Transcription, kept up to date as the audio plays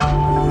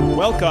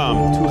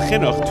Welcome to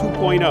Chinuch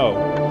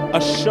 2.0,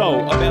 a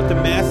show about the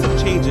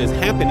massive changes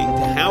happening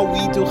to how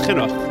we do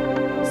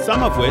Chinuch,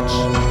 some of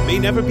which may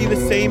never be the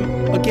same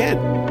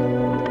again.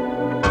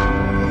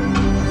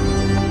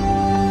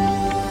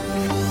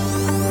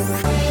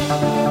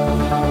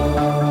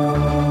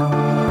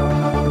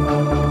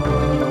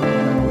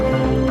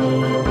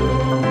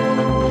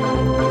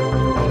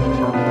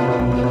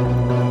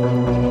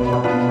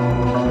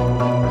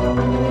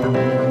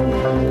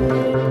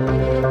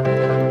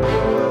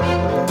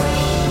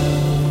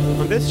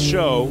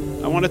 Show,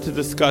 I wanted to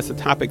discuss a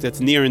topic that's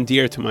near and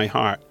dear to my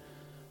heart,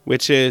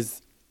 which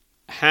is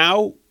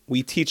how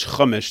we teach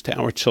Chumash to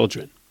our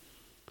children.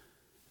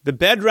 The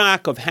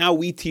bedrock of how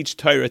we teach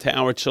Torah to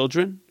our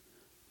children,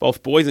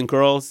 both boys and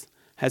girls,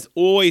 has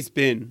always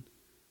been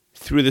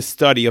through the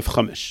study of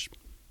Chumash.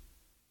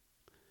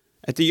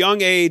 At the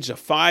young age of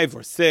 5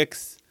 or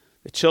 6,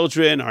 the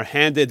children are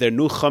handed their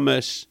new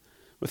Chumash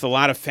with a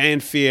lot of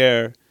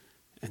fanfare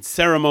and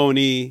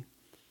ceremony.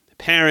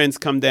 Parents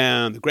come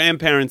down, the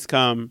grandparents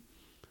come,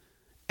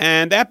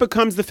 and that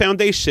becomes the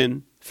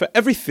foundation for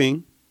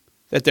everything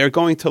that they're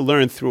going to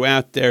learn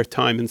throughout their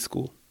time in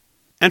school.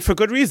 And for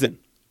good reason.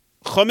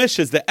 Chumash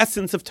is the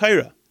essence of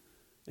Torah.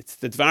 It's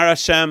the Dvar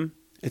Hashem,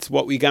 it's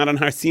what we got on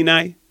Har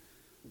Sinai.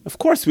 Of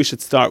course we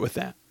should start with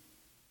that.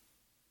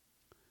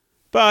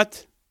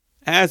 But,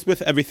 as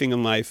with everything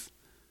in life,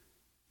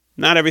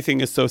 not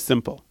everything is so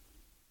simple.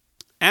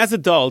 As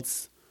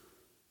adults,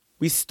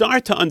 we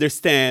start to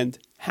understand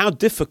how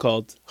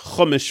difficult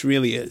Chumash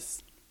really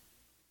is.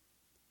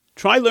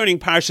 Try learning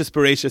Parshas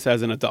Bereishis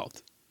as an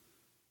adult.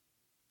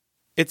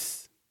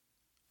 It's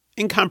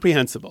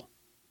incomprehensible.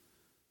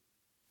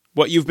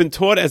 What you've been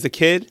taught as a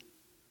kid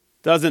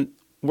doesn't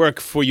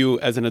work for you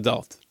as an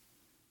adult.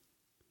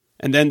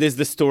 And then there's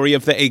the story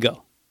of the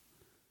Egel,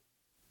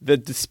 the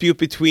dispute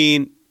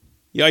between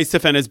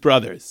Yosef and his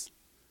brothers,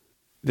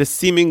 the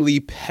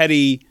seemingly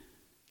petty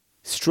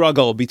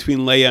struggle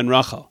between Leah and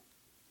Rachel.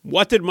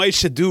 What did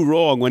Moshe do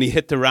wrong when he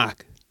hit the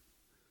rock?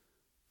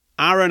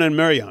 Aaron and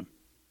Miriam.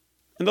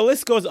 And the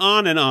list goes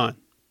on and on.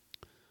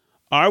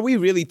 Are we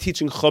really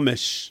teaching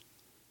Chumash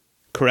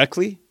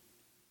correctly?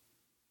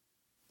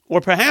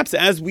 Or perhaps,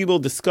 as we will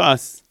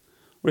discuss,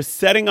 we're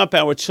setting up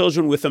our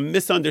children with a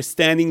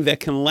misunderstanding that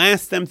can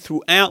last them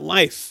throughout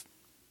life.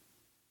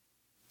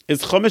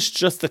 Is Chumash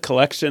just a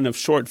collection of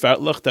short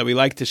Vartluch that we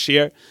like to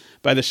share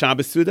by the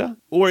Shabbos Suda?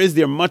 Or is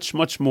there much,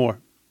 much more?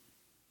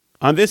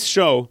 On this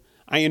show,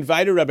 I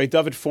invited Rabbi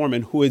David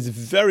Fohrman, who is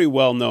very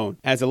well known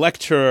as a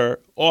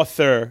lecturer,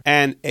 author,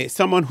 and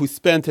someone who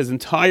spent his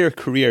entire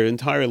career,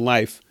 entire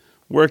life,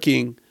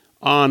 working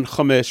on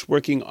Chumash,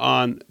 working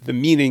on the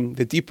meaning,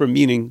 the deeper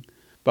meaning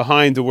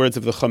behind the words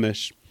of the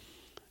Chumash.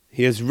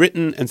 He has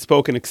written and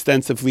spoken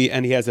extensively,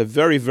 and he has a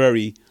very,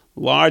 very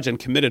large and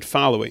committed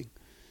following.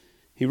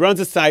 He runs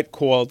a site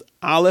called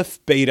Aleph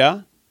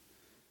Beta,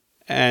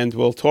 and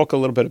we'll talk a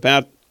little bit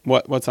about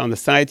what's on the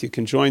site. You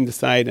can join the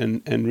site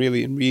and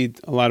really read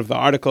a lot of the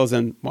articles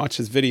and watch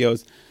his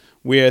videos,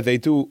 where they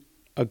do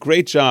a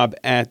great job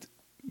at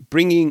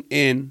bringing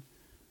in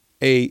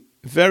a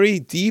very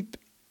deep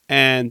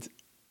and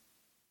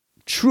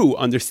true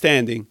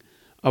understanding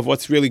of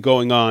what's really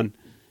going on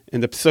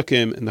in the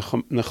Psukim, in the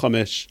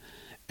Chumash.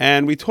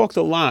 And we talked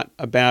a lot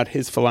about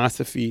his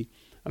philosophy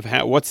of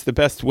what's the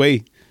best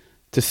way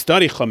to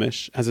study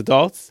Chumash as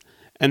adults,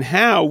 and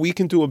how we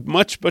can do a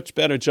much, much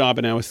better job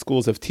in our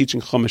schools of teaching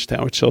Chumash to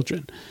our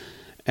children.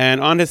 And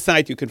on his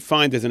site, you can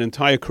find there's an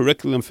entire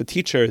curriculum for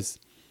teachers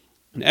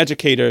and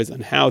educators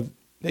on how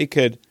they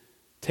could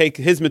take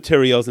his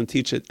materials and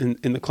teach it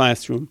in the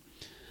classroom.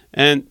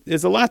 And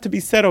there's a lot to be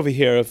said over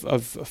here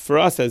for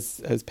us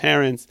as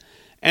parents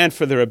and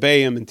for the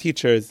Rebbeim and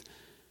teachers.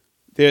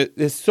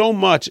 There's so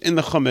much in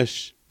the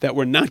Chumash that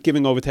we're not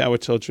giving over to our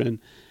children.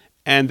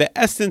 And the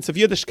essence of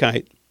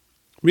Yiddishkeit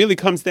really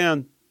comes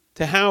down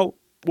to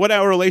what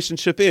our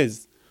relationship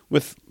is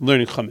with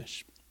learning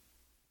Chumash.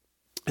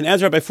 And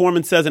as Rabbi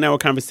Fohrman says in our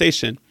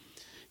conversation,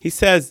 he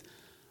says,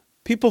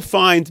 people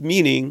find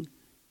meaning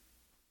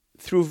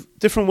through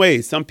different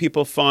ways. Some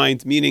people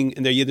find meaning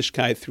in their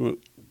Yiddishkeit through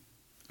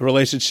a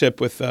relationship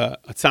with a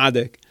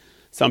tzaddik.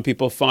 Some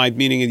people find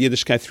meaning in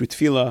Yiddishkeit through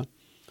tefillah.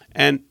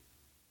 And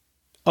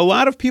a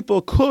lot of people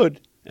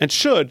could and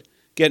should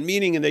get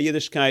meaning in their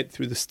Yiddishkeit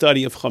through the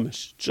study of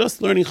Chumash.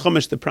 Just learning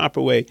Chumash the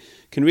proper way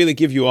can really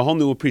give you a whole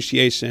new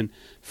appreciation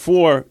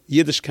for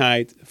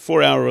Yiddishkeit,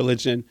 for our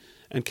religion,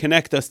 and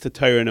connect us to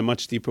Torah in a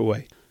much deeper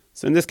way.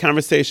 So in this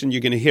conversation, you're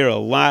going to hear a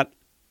lot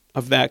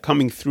of that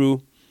coming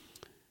through,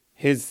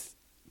 his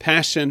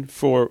passion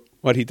for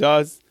what he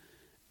does,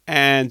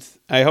 and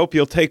I hope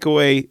you'll take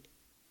away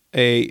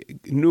a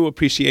new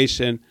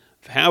appreciation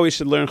of how we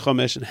should learn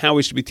Chumash and how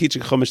we should be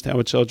teaching Chumash to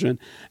our children.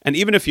 And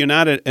even if you're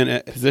not in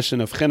a position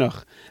of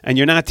chinuch and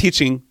you're not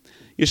teaching,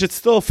 you should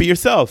still, for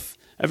yourself,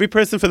 every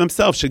person for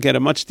themselves should get a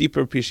much deeper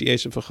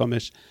appreciation for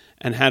Chumash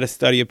and how to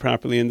study it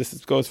properly. And this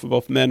goes for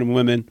both men and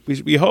women.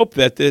 We hope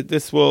that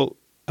this will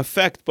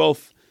affect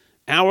both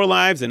our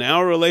lives and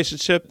our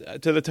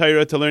relationship to the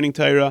Torah, to learning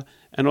Torah,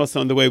 and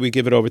also in the way we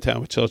give it over to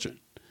our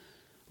children.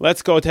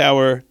 let's go to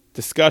our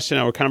discussion,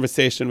 our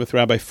conversation with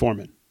Rabbi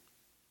Foreman.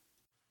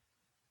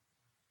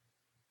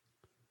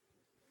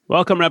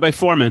 Welcome, Rabbi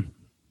Foreman.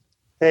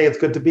 Hey, it's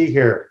good to be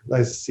here.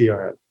 Nice to see you,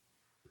 Aaron.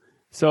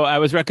 So I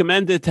was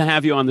recommended to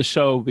have you on the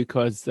show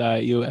because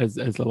you, as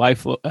a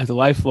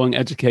lifelong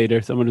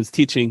educator, someone who's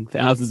teaching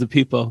thousands of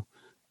people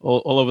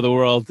all over the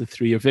world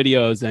through your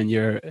videos and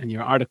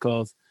your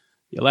articles,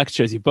 your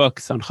lectures, your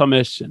books on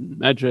Chumash and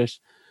Medrash.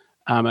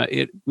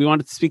 We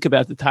wanted to speak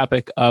about the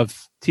topic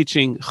of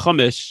teaching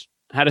Chumash,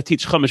 how to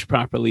teach Chumash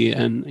properly,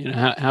 and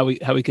how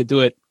we could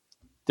do it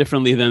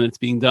differently than it's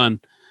being done.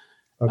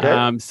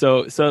 Okay.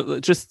 So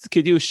just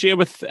could you share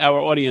with our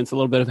audience a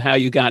little bit of how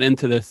you got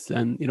into this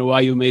and why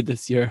you made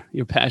this your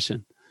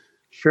passion?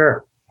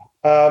 Sure.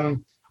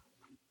 The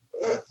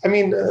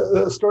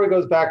story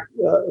goes back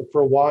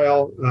for a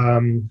while.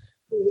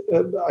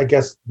 I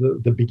guess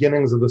the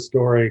beginnings of the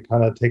story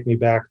kind of take me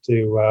back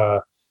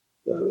to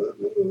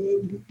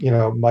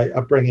my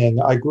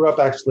upbringing. I grew up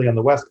actually on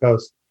the West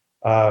Coast,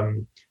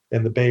 in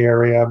the Bay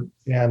Area,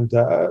 and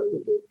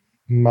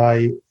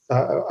I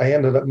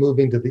ended up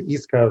moving to the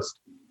East Coast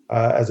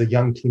as a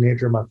young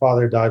teenager. My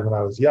father died when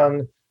I was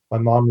young. My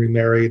mom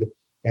remarried,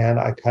 and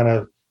I kind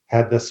of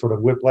had this sort of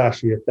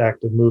whiplashy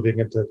effect of moving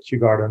into Kew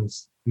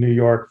Gardens, New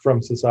York,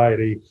 from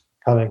society,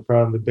 coming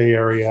from the Bay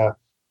Area,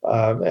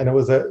 and it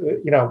was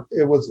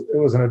it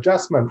was an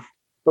adjustment.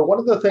 But one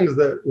of the things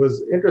that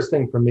was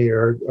interesting for me,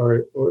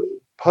 or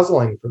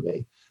puzzling for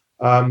me,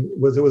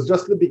 was it was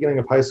just the beginning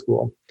of high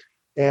school,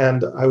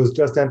 and I was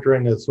just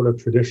entering a sort of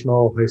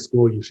traditional high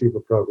school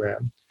yeshiva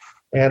program.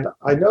 And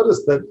I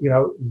noticed that,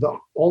 the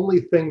only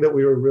thing that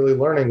we were really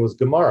learning was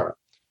Gemara.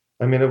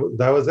 I mean,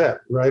 that was it,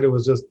 right? It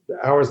was just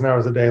hours and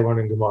hours a day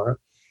learning Gemara.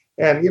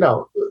 And,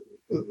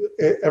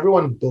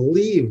 everyone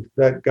believed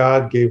that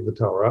God gave the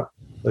Torah,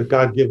 that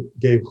God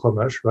gave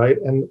Chumash, right?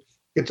 And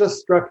it just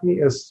struck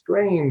me as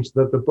strange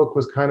that the book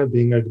was kind of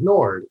being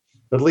ignored,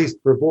 at least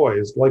for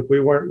boys, like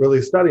we weren't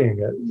really studying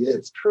it.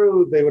 It's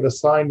true, they would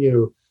assign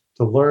you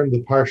to learn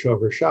the Parsha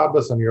over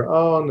Shabbos on your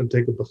own and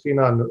take a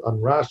Bechina on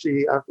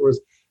Rashi afterwards.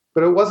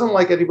 But it wasn't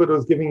like anybody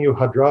was giving you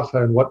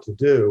hadracha and what to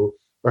do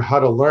or how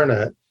to learn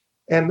it.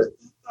 And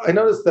I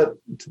noticed that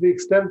to the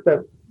extent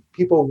that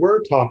people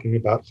were talking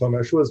about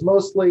Chumash, it was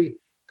mostly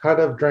kind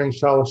of during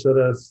Shalosh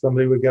Seudos,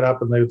 somebody would get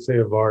up and they would say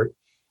a Vart.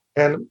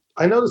 And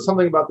I noticed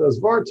something about those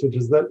Varts, which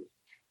is that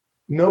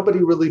nobody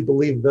really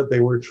believed that they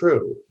were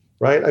true,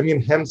 right? I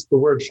mean, hence the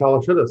word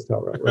Shalosh Seudos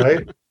Torah,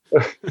 right?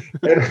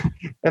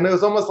 and it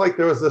was almost like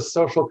there was this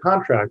social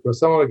contract where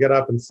someone would get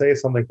up and say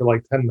something for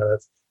like 10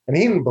 minutes, and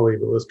he didn't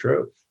believe it was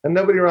true. And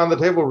nobody around the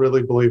table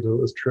really believed it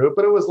was true,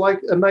 but it was like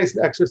a nice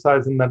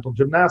exercise in mental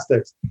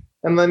gymnastics.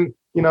 And then,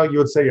 you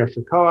would say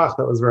Yasher Koach,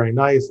 that was very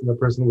nice, and the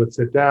person would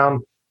sit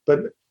down.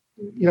 But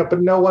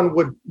no one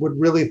would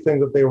really think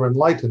that they were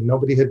enlightened.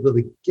 Nobody had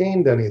really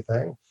gained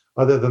anything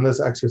other than this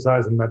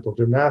exercise in mental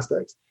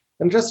gymnastics.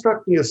 And it just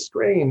struck me as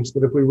strange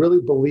that if we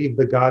really believed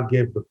that God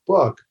gave the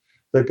book,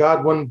 that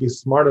God wouldn't be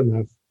smart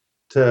enough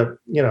to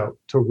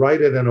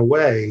write it in a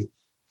way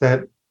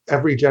that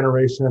every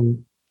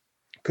generation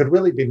could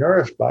really be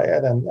nourished by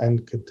it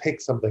and could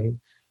take something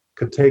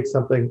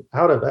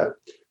out of it.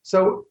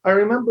 So I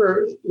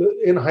remember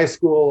in high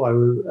school, I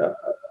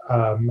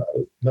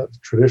was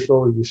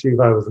traditional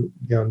yeshiva. I was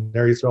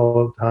Ner Yisrael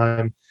all the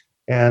time,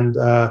 and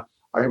I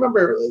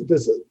remember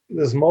this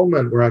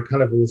moment where I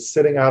kind of was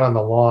sitting out on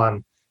the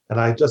lawn,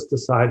 and I just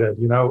decided,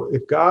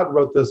 if God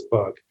wrote this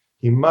book,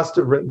 He must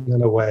have written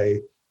in a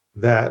way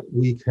that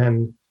we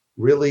can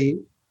really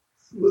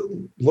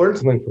learn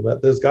something from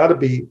it. There's got to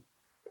be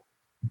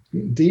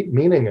deep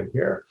meaning in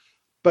here,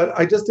 but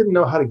I just didn't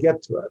know how to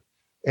get to it.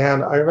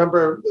 And I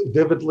remember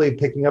vividly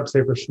picking up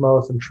Sefer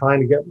Shmos and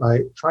trying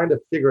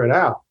to figure it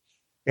out.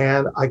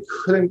 And I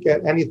couldn't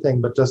get anything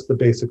but just the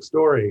basic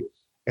story.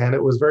 And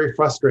it was very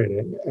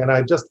frustrating. And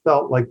I just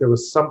felt like there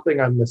was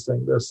something I'm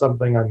missing. There's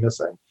something I'm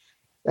missing.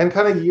 And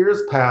kind of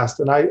years passed,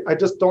 and I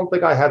just don't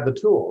think I had the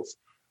tools.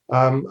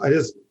 And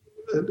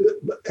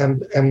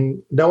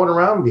no one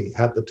around me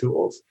had the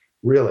tools,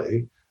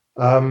 really.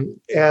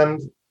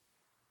 And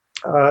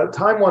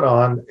time went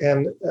on,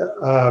 and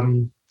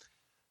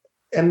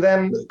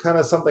then kind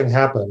of something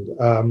happened.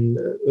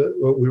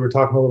 We were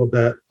talking a little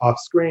bit off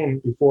screen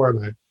before,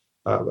 and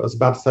I was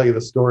about to tell you the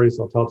story,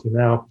 so I'll tell it to you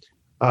now.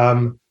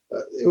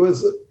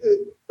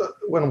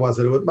 When was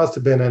it? It must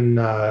have been in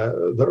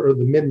the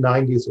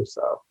mid-'90s or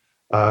so.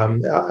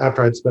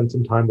 After I'd spent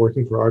some time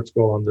working for Art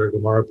School on their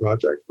Gemara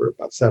project for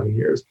about 7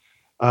 years.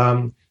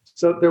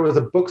 So there was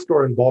a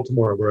bookstore in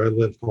Baltimore where I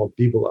lived called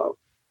Bibelo,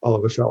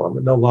 Olav Shalom.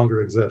 It no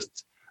longer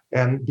exists.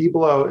 And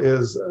Bibelo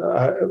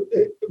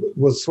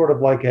was sort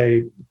of like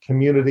a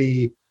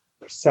community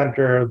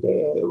center.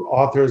 The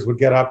authors would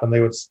get up and they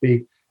would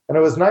speak. And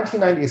it was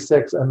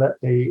 1996, and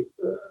a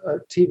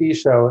TV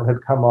show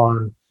had come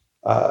on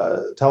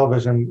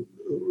television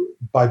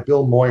by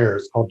Bill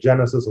Moyers called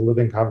Genesis: A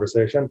Living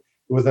Conversation.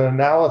 It was an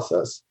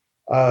analysis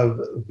of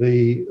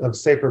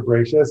Sefer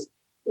Bereshis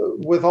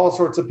with all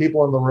sorts of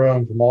people in the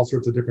room from all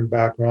sorts of different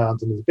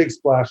backgrounds, and it was a big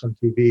splash on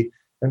TV.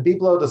 And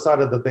Biblo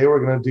decided that they were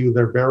going to do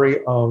their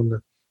very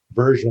own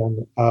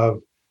version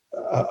of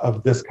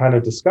this kind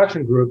of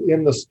discussion group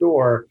in the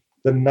store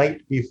the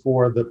night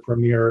before the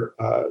premiere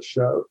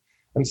show.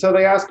 And so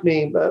they asked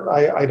me,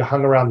 I'd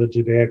hung around the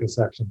Judaica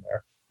section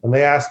there, and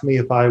they asked me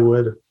if I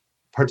would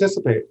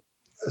participate.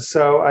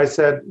 So I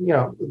said,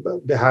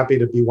 be happy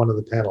to be one of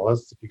the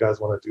panelists if you guys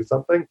want to do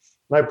something.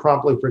 And I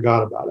promptly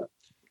forgot about it.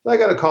 I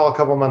got a call a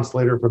couple months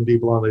later from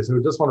Biblo, and they said,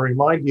 we just want to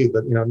remind you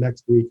that,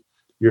 next week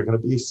you're going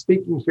to be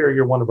speaking here.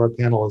 You're one of our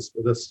panelists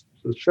for this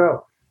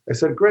show. I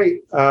said,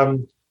 great.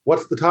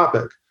 What's the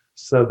topic?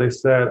 So they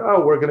said,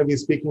 we're going to be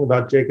speaking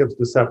about Jacob's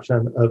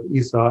deception of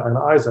Esau and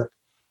Isaac.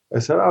 I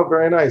said,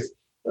 very nice.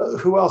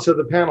 Who else are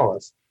the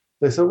panelists?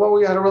 They said, well,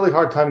 we had a really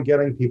hard time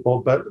getting people,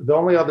 but the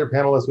only other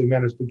panelist we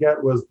managed to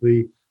get was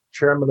the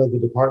chairman of the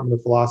Department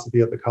of Philosophy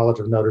at the College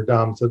of Notre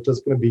Dame. So it's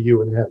just going to be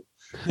you and him.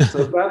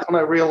 So that's when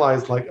I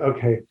realized,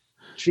 okay,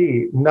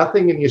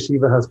 nothing in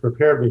yeshiva has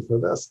prepared me for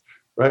this,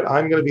 right?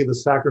 I'm going to be the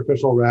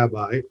sacrificial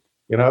rabbi,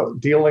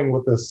 dealing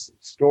with this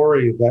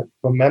story that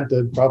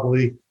fomented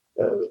probably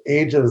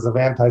ages of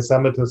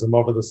anti-Semitism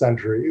over the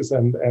centuries,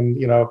 and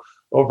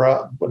over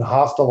a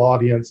hostile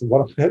audience.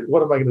 What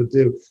am I going to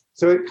do?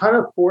 So it kind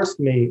of forced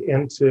me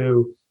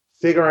into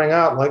figuring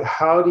out,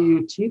 how do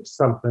you teach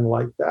something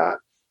like that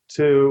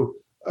to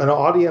an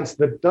audience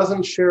that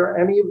doesn't share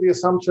any of the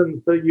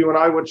assumptions that you and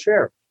I would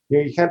share?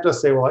 You can't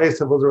just say, well,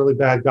 Esav was a really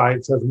bad guy.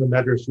 It says in the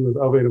Medrash, he was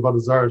Oved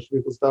Avodah Zarah,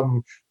 Shvichus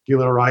Dam,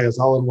 Gilui Arayos,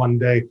 all in one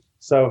day.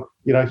 So,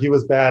 he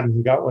was bad and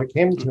he got what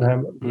came to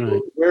him.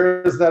 Right.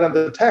 Where is that in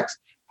the text?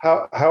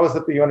 How is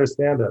it that you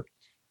understand it?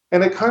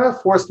 And it kind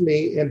of forced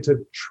me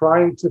into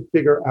trying to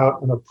figure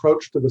out an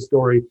approach to the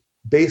story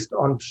based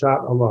on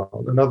Pshat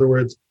alone. In other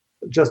words,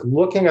 just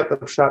looking at the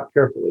Pshat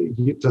carefully,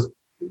 just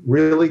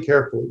really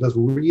carefully, just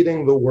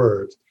reading the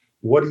words.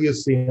 What do you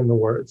see in the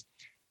words?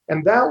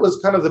 And that was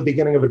kind of the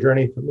beginning of a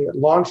journey for me. It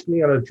launched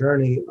me on a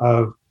journey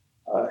of,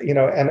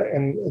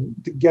 and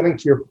getting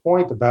to your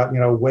point about,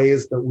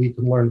 ways that we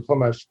can learn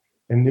Chumash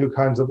in new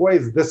kinds of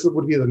ways. This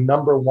would be the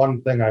number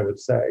one thing I would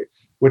say,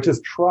 which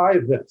is try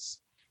this,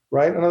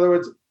 right? In other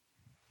words,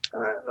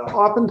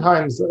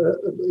 oftentimes,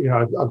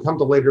 I've come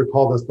to later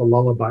call this the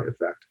lullaby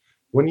effect.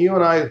 When you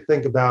and I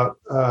think about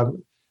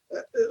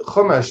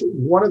Chumash,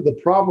 one of the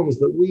problems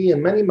that we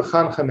and many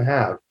mechanchim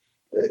have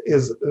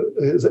is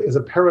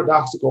a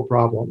paradoxical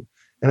problem,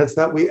 and it's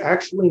that we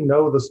actually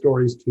know the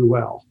stories too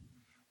well,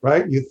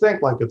 right? You think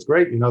it's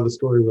great, you know the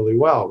story really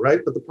well, right?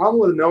 But the problem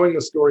with knowing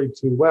the story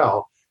too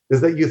well is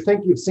that you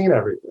think you've seen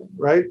everything,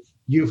 right?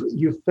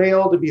 You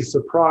fail to be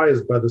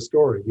surprised by the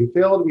story. You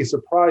fail to be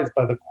surprised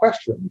by the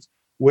questions,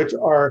 which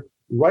are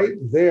right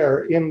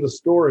there in the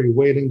story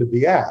waiting to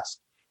be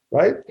asked,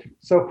 right?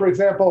 So, for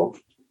example,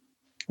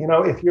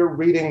 if you're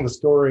reading the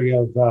story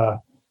of,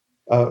 that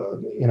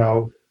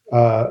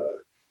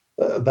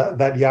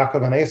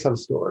Yaakov and Esav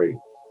story,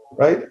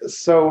 right?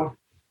 So,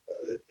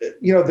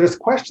 there's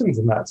questions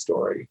in that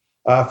story.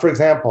 For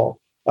example,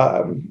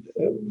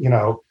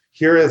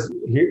 here's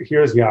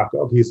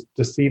Yaakov. He's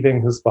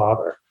deceiving his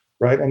father,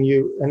 right? And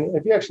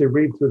if you actually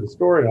read through the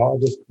story, I'll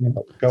just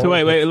go. So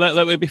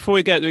wait, before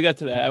we get to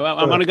that,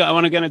 I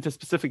want to get into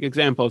specific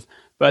examples,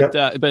 but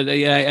yep.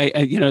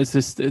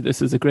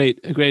 This is a great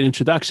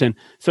introduction.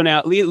 So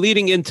now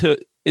leading into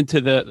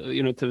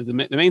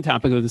the main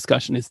topic of the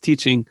discussion is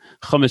teaching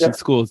Chumash in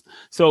schools.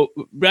 So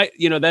right,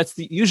 that's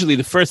usually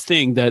the first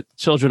thing that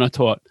children are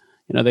taught.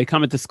 They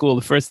come into school,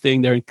 the first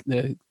thing they're in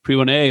the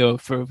pre-1A or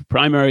for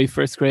primary,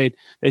 first grade,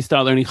 they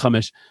start learning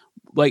Chumash.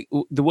 Like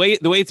the way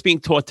it's being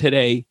taught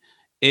today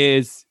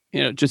is,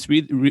 just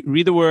read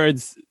the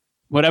words,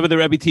 whatever the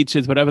Rebbe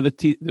teaches, whatever the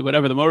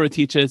Morah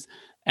teaches,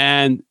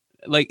 and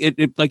like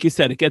you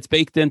said, it gets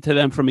baked into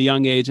them from a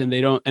young age, and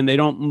they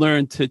don't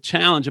learn to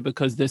challenge it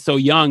because they're so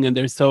young and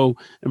they're so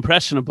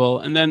impressionable,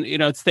 and then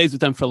it stays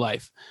with them for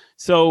life.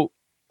 So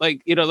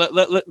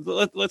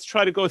let's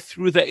try to go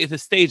through the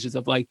stages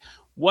of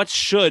what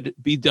should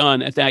be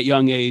done at that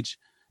young age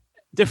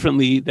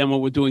differently than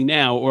what we're doing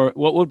now, or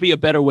what would be a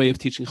better way of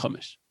teaching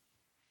Chumash?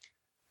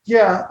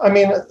 Yeah, I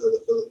mean,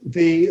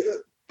 the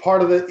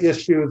part of the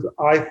issues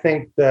I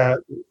think that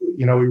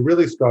we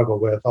really struggle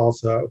with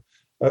also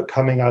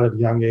coming out of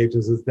young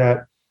ages is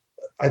that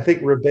I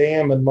think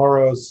Rebbeim and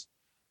Moros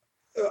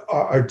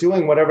are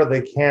doing whatever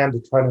they can to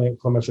try to make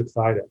Chumash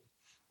exciting,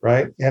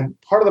 right? And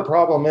part of the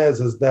problem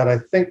is that I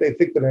think they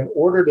think that in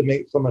order to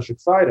make Chumash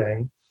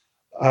exciting,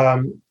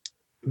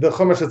 the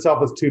Chumash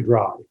itself is too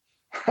dry.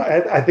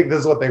 I think this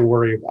is what they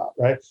worry about,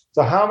 right?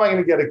 So how am I going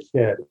to get a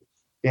kid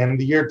in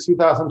the year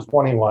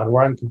 2021,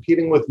 where I'm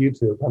competing with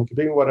YouTube, I'm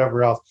competing with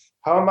whatever else,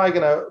 how am I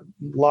going to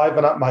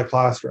liven up my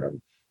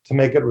classroom to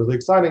make it really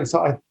exciting? So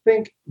I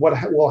think what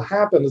will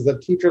happen is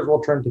that teachers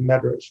will turn to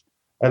Medrash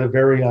at a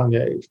very young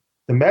age.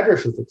 The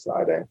Medrash is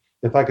exciting.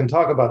 If I can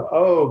talk about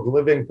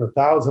living for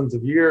thousands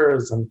of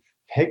years and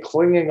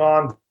clinging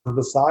on to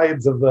the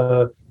sides of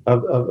the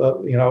of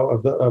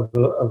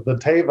the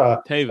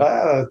Teva.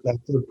 Teva.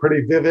 That's a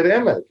pretty vivid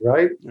image,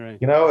 right? Right.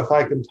 If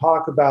I can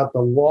talk about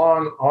the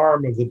long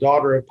arm of the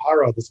daughter of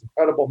Paro, this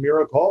incredible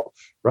miracle,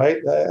 right?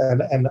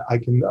 And I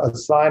can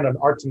assign an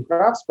arts and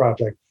crafts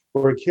project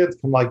where kids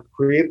can like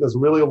create this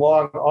really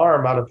long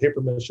arm out of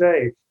paper mache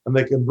and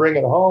they can bring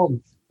it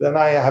home. Then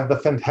I have the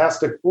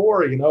Fantastic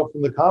Four,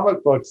 from the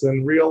comic books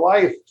in real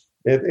life.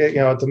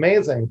 It's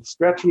amazing.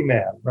 Stretchy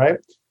man, right?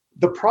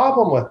 The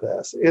problem with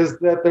this is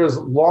that there's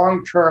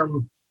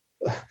long-term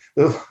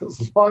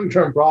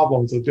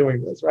problems with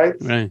doing this, right?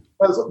 Right.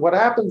 Because what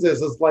happens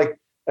is like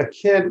a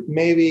kid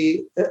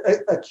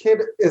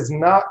is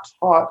not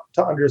taught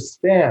to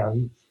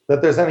understand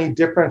that there's any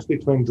difference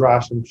between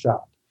drash and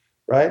pshat,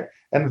 right?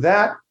 And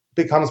that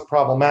becomes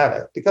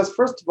problematic because,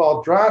 first of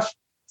all, drash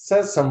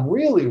says some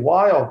really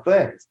wild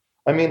things.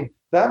 I mean,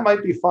 that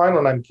might be fine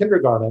when I'm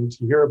kindergarten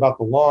to hear about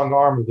the long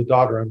arm of the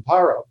daughter in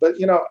Paro. But,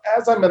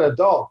 as I'm an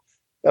adult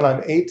and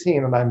I'm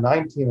 18 and I'm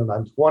 19 and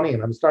I'm 20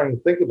 and I'm starting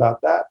to think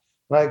about that,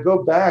 and I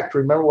go back to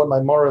remember what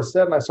my Mora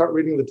said and I start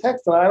reading the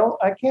text and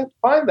I can't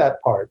find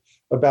that part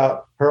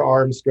about her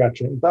arm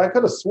stretching. But I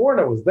could have sworn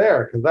it was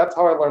there because that's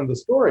how I learned the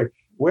story.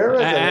 Where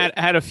is it?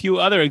 I had a few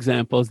other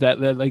examples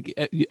that like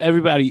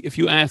everybody, if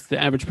you ask the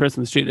average person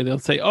in the street, they'll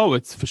say, "Oh,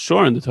 it's for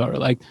sure in the Torah."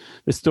 Like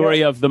the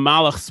story of the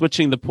Malach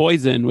switching the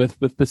poison with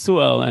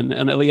Pesuel and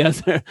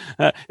Eliezer.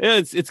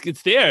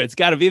 It's there. It's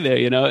got to be there.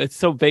 It's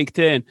so baked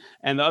in.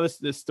 And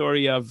the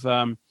story of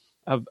the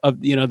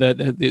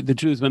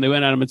Jews when they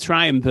went out of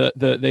Mitzrayim,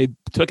 they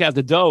took out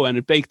the dough and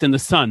it baked in the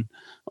sun.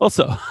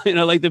 Also,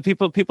 like the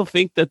people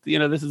think that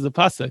this is a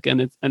pasuk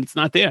and it's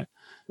not there.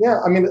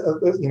 Yeah, I mean,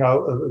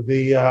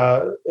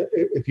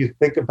 if you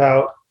think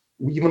about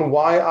even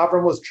why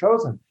Avram was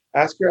chosen,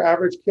 ask your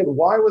average kid,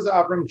 why was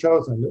Avram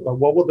chosen?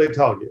 What will they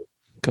tell you?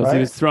 Because he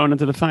was thrown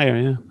into the fire,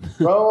 yeah.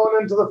 Thrown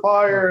into the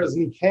fires,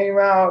 and he came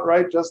out,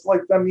 right, just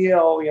like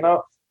Daniel,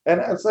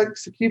 And it's like,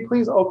 so can you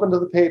please open to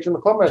the page in the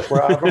Chumash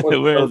where Avram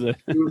was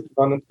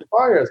thrown into the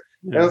fires?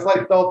 Yeah. And it's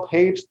like they'll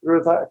page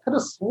through it. I could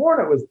have sworn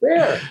it was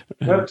there.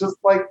 Just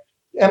like,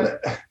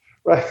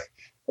 right.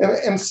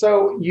 And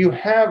so you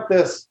have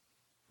this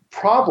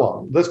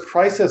problem, this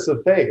crisis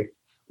of faith,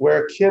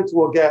 where kids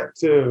will get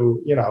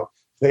to, if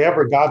they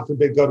ever, God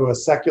forbid, go to a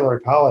secular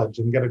college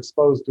and get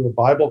exposed to a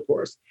Bible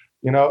course,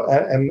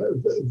 and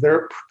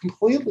they're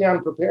completely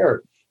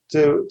unprepared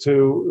to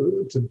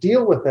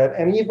deal with it.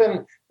 And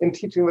even in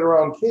teaching their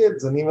own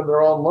kids and even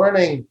their own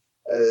learning,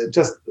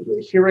 just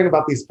hearing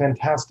about these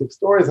fantastic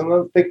stories, and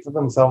then think to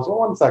themselves, well,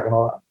 1 second,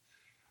 hold on.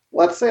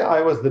 Let's say I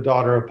was the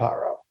daughter of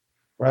Paro,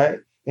 right?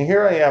 And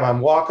here I am,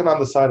 I'm walking on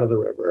the side of the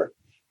river.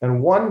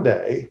 And one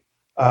day,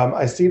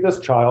 I see this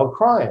child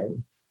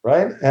crying,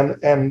 right?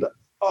 And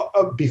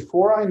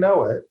before I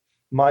know it,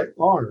 my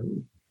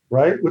arm,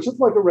 right, which is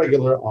like a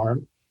regular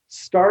arm,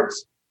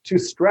 starts to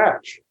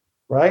stretch,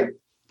 right?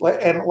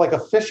 And like a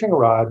fishing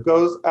rod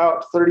goes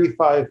out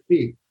 35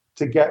 feet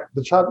to get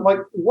the child. Like,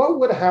 what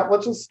would happen?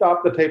 Let's just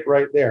stop the tape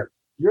right there.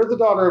 You're the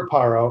daughter of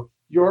Paro.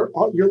 You're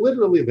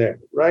literally there,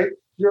 right?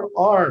 Your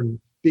arm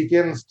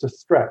begins to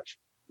stretch.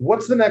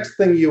 What's the next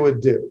thing you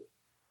would do?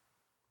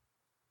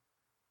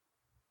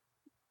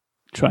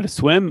 Try to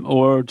swim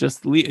or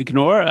just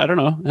ignore? I don't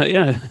know.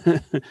 Yeah.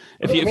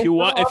 if you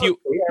want,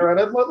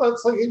 Aaron,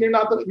 let's like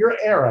you're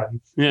Aaron.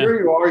 Yeah. Here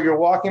you are. You're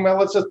walking.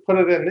 Let's just put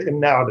it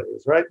in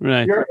nowadays, right?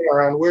 Right. You're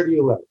Aaron. Where do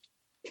you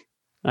live?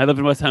 I live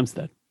in West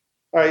Hempstead.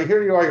 All right.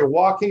 Here you are. You're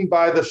walking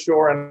by the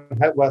shore in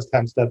West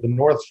Hempstead, the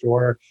North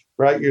Shore,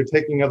 right? You're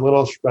taking a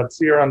little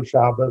spazier on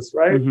Shabbos,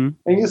 right? Mm-hmm.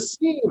 And you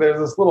see there's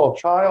this little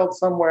child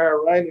somewhere,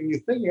 right? And you're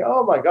thinking,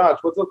 oh my gosh,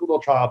 what's this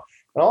little child?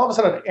 And all of a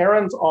sudden,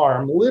 Aaron's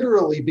arm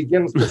literally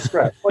begins to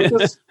stretch, like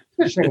this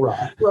fishing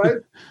rod, right?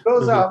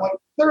 Goes out like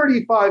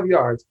 35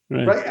 yards,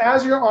 right?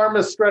 As your arm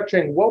is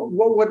stretching, what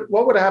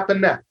would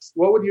happen next?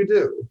 What would you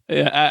do?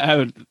 Yeah, I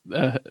would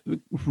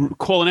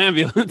call an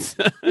ambulance.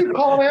 You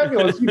call an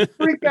ambulance. You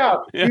freak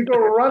out. Yeah. You go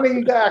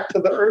running back to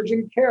the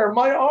urgent care.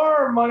 My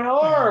arm,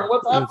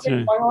 what's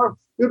happening to my arm?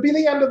 It would be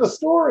the end of the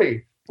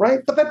story,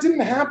 right? But that didn't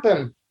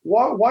happen.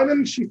 Why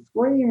didn't she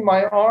scream,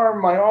 my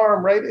arm,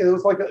 right? It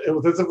was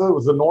as if it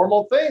was a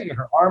normal thing.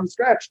 Her arm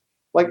stretched.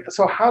 Like,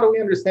 so how do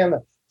we understand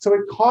that? So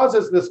it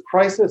causes this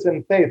crisis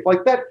in faith.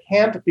 Like, that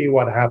can't be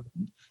what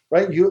happened,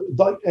 right?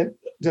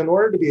 In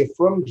order to be a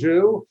frum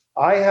Jew,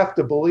 I have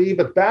to believe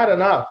it's bad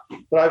enough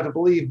that I have to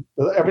believe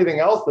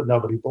everything else that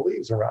nobody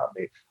believes around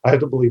me. I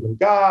have to believe in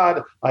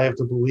God. I have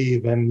to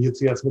believe in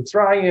Yetzias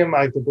Mitzrayim.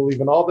 I have to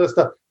believe in all this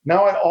stuff.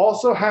 Now I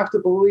also have to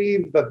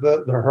believe that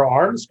her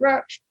arm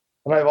stretched.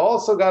 And I've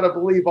also got to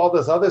believe all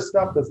this other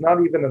stuff that's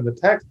not even in the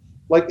text.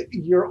 Like,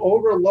 you're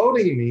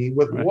overloading me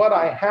with what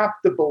I have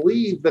to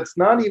believe that's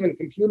not even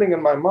computing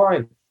in my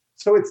mind.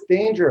 So it's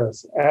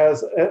dangerous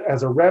as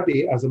a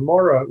Rebbe, as a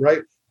Mora,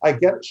 right? I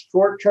get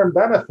short-term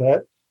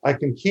benefit. I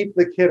can keep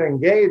the kid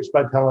engaged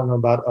by telling them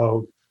about,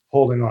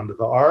 holding onto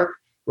the ark,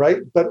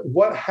 right? But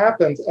what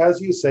happens,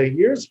 as you say,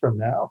 years from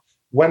now,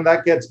 when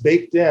that gets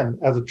baked in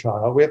as a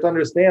child? We have to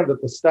understand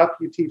that the stuff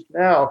you teach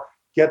now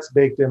gets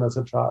baked in as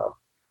a child.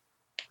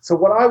 So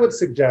what I would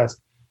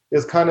suggest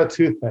is kind of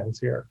two things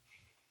here.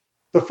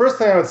 The first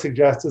thing I would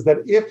suggest is that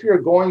if you're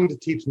going to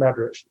teach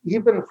Medrash,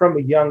 even from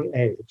a young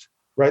age,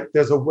 right,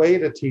 there's a way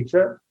to teach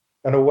it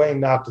and a way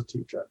not to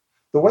teach it.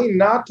 The way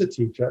not to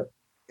teach it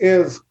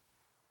is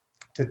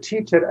to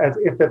teach it as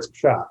if it's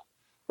Pshat,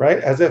 right?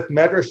 As if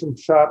Medrash and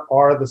Pshat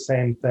are the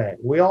same thing.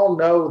 We all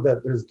know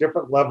that there's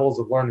different levels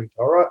of learning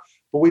Torah,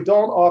 but we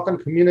don't often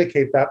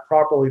communicate that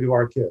properly to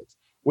our kids.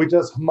 We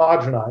just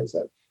homogenize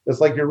it. It's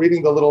like you're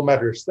reading the little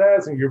Medrash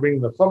says and you're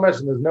reading the Chumash,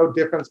 and there's no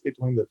difference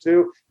between the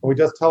two, and we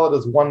just tell it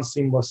as one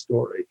seamless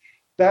story.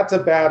 That's a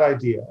bad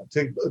idea,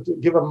 to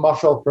give a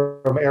mushal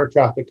from air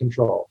traffic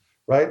control,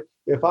 right?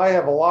 If I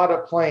have a lot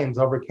of planes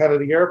over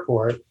Kennedy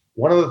Airport,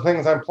 one of the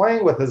things I'm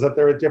playing with is that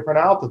they're at different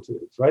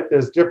altitudes, right?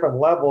 There's different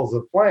levels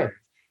of planes.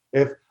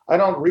 If I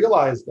don't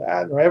realize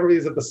that, and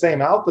everybody's at the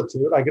same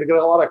altitude, I could get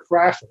a lot of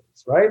crashes,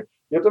 right?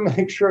 You have to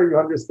make sure you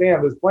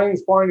understand there's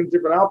planes flying at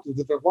different altitudes.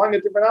 If they're flying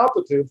at different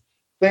altitudes,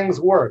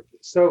 things work.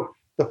 So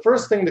the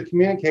first thing to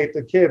communicate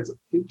to kids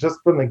just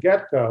from the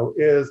get-go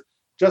is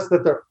just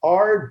that there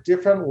are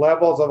different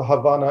levels of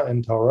Havana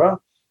in Torah,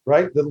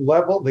 right?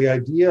 The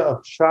idea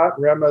of Pshat,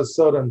 Remez,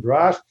 Sod, and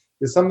Drash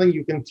is something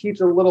you can teach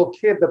a little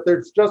kid, that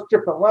there's just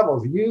different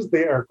levels. Use the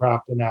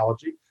aircraft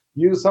analogy,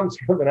 use some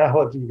sort of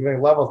analogy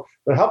between levels,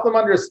 but help them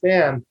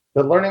understand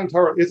that learning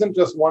Torah isn't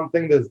just one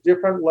thing. There's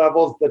different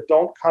levels that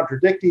don't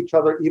contradict each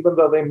other, even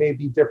though they may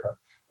be different,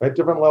 right?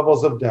 Different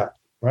levels of depth,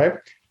 right?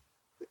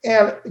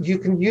 And you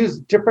can use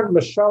different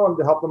mashalim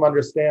to help them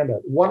understand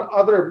it. One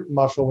other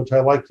mashal, which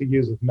I like to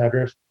use with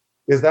Medrash,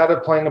 is that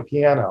of playing a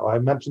piano. I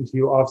mentioned to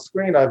you off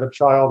screen, I have a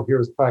child here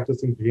who's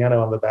practicing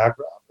piano in the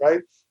background, right?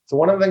 So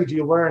one of the things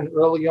you learn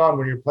early on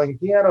when you're playing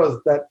piano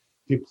is that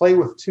if you play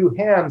with two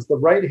hands, the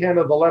right hand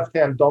and the left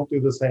hand don't do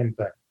the same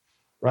thing,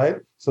 right?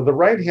 So the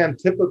right hand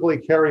typically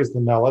carries the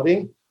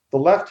melody. The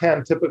left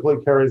hand typically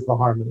carries the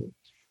harmony.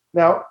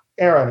 Now,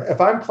 Aaron, if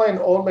I'm playing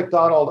Old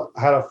MacDonald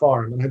Had a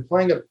Farm and I'm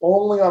playing it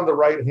only on the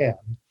right hand,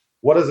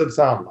 what does it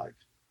sound like?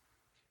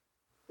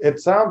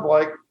 It sounds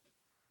like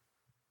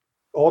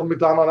Old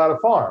MacDonald Had a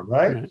Farm,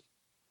 right? Mm-hmm.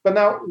 But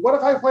now, what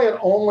if I play it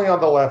only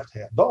on the left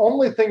hand? The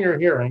only thing you're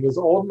hearing is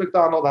Old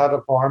MacDonald Had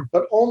a Farm,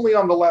 but only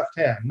on the left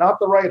hand, not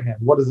the right hand.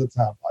 What does it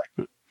sound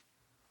like?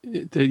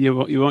 You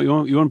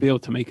won't be able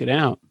to make it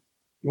out.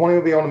 You won't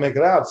even be able to make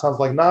it out. It sounds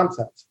like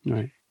nonsense.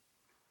 Right.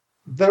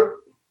 The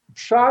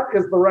Pshat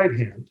is the right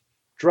hand.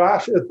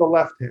 Drash is the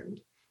left hand,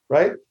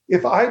 right?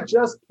 If I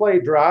just play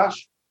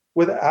Drash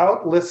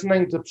without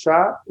listening to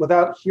Pshat,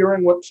 without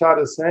hearing what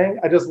Pshat is saying,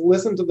 I just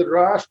listen to the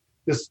Drash,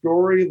 the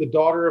story, the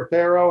daughter of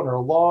Pharaoh and her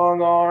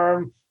long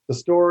arm, the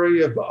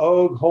story of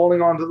Og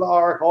holding onto the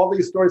ark, all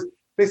these stories,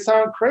 they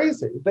sound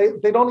crazy.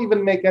 They don't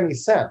even make any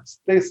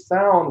sense. They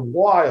sound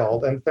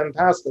wild and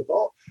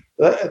fantastical.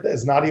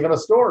 It's not even a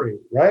story,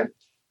 right?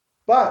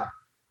 But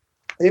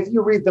if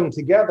you read them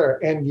together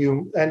and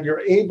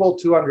you're able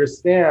to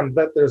understand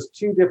that there's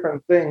two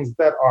different things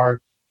that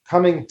are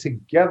coming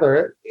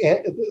together,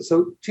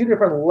 so two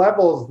different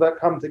levels that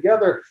come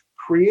together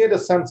create a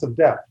sense of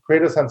depth,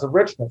 create a sense of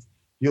richness.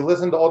 You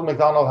listen to Old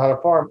MacDonald Had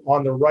a Farm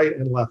on the right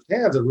and left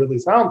hands, it really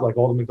sounds like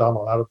Old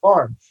MacDonald Had a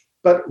Farm,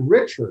 but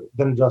richer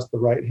than just the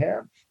right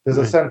hand. There's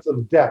a sense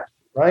of depth,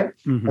 right?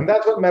 Mm-hmm. And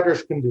that's what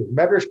Medrash can do.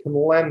 Medrash can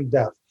lend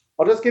depth.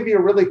 I'll just give you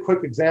a really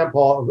quick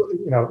example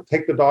of,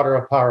 take the daughter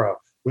of Paro.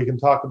 We can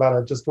talk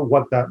about it just to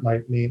what that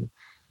might mean.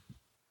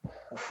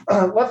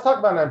 Let's talk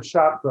about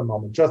Pshat for a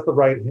moment, just the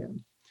right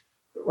hand.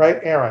 Right,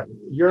 Aaron,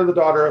 you're the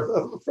daughter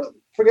of,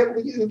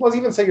 let's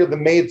even say you're the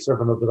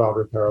maidservant of the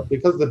daughter of Pharaoh,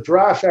 because the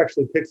Drash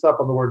actually picks up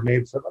on the word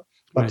maidservant.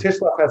 But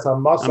Tishlach has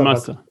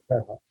Amasa.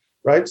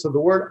 Right, so the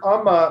word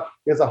Amma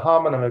is a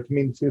homonym. It can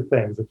mean two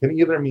things. It can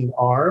either mean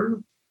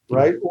arm,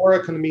 right, or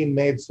it can mean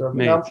maidservant.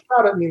 Now,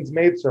 Pshat, it means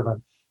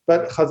maidservant.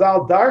 But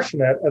Chazal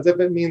darshan it as if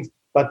it means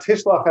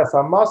Batishlach es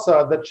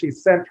Amasa, that she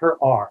sent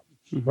her arm,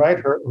 right?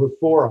 Her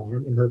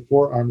forearm, and her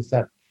forearm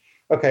sent.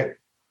 Okay,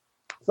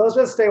 so let's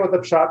just stay with the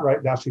Pshat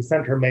right now. She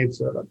sent her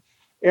maidservant.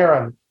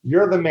 Aaron,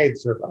 you're the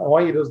maidservant. I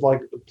want you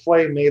to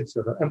play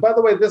maidservant. And by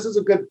the way, this is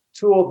a good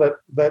tool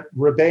that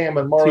Rebbeim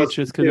and Morris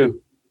can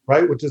do,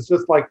 right? Which is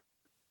just like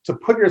to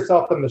put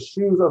yourself in the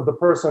shoes of the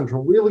person to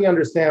really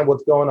understand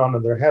what's going on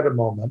in their head a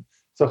moment.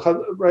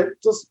 So, right,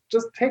 just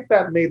take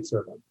that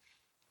maidservant.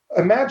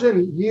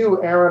 Imagine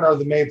you, Aaron, are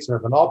the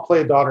maidservant. I'll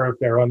play daughter of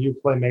Pharaoh, and you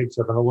play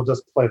maidservant, and we'll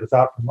just play this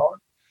out for a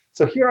moment.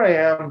 So here I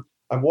am.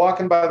 I'm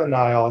walking by the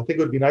Nile. I think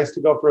it would be nice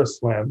to go for a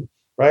swim,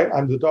 right?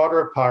 I'm the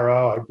daughter of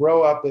Paro. I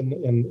grow up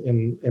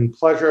in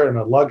pleasure and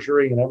in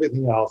luxury and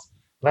everything else.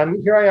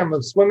 And here I am.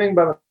 I'm swimming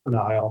by the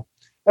Nile.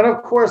 And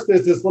of course,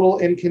 there's this little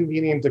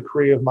inconvenient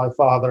decree of my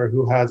father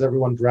who has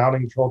everyone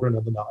drowning children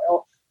in the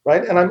Nile,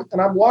 right? And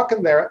I'm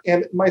walking there,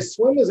 and my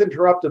swim is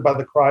interrupted by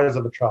the cries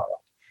of a child.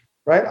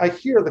 Right, I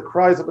hear the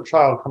cries of a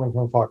child coming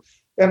from afar,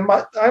 and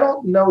I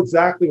don't know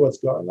exactly what's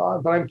going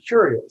on, but I'm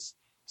curious.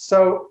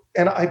 So,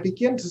 and I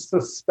begin to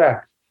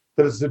suspect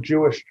that it's a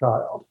Jewish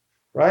child,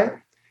 right?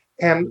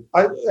 And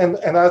as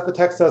the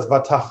text says,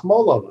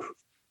 "Vatachmol alav,"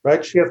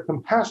 right? She has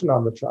compassion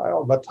on the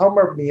child. But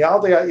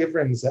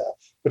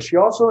she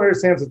also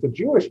understands it's a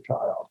Jewish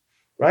child,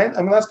 right?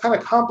 I mean, that's kind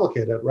of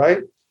complicated,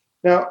 right?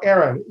 Now,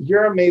 Aaron,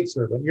 you're a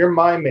maidservant. You're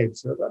my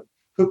maidservant.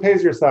 Who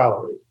pays your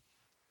salary?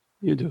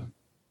 You do.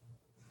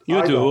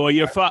 You do, or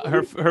your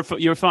father.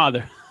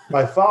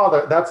 My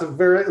father. That's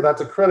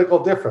a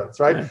critical difference,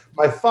 right? Yeah.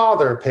 My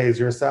father pays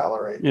your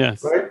salary.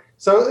 Yes. Right.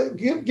 So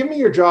give me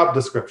your job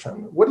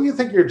description. What do you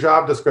think your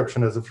job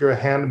description is if you're a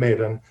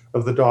handmaiden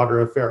of the daughter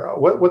of Pharaoh?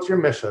 What's your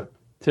mission?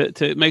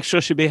 To make sure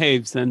she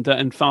behaves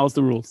and follows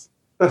the rules.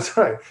 That's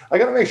right. I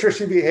got to make sure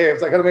she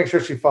behaves. I got to make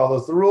sure she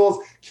follows the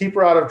rules, keep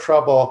her out of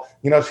trouble.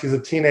 She's a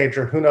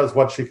teenager. Who knows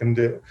what she can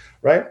do,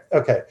 right?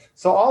 Okay.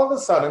 So all of a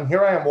sudden,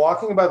 here I am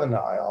walking by the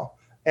Nile.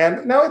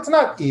 And now it's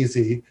not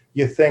easy,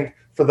 you think,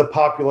 for the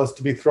populace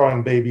to be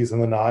throwing babies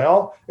in the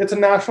Nile. It's a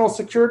national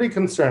security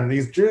concern.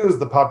 These Jews,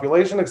 the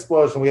population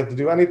explosion, we have to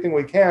do anything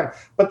we can.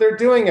 But they're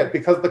doing it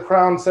because the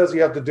crown says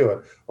you have to do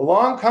it.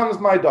 Along comes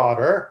my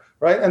daughter,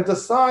 right, and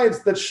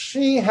decides that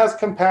she has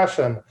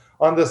compassion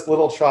on this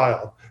little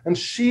child. And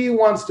she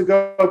wants to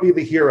go be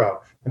the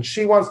hero. And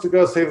she wants to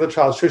go save the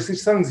child. So she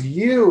sends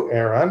you,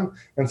 Aaron,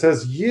 and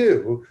says,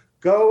 you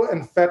go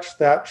and fetch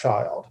that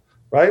child,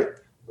 right?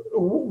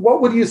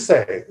 What would you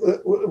say?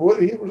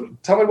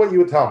 Tell me what you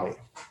would tell me.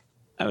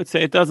 I would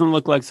say it doesn't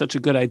look like such a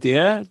good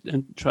idea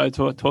and try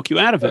to talk you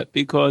out of it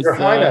because Your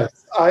Highness,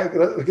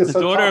 the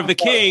daughter of the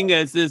king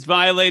is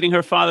violating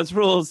her father's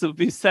rules. It would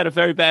be set a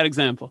very bad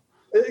example.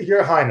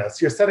 Your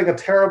Highness, you're setting a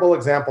terrible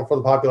example for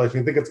the population.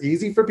 You think it's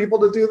easy for people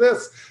to do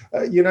this?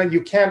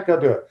 You can't go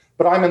do it.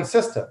 But I'm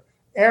insistent.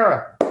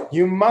 Aaron,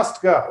 you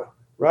must go.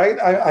 Right?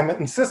 I'm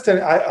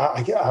insistent.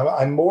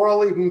 I'm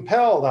morally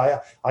impelled.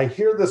 I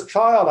hear this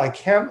child. I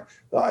can't.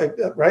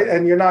 Right?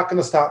 And you're not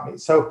going to stop me.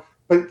 So,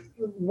 but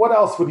what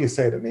else would you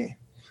say to me?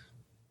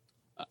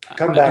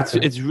 Come back.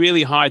 It's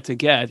really hard to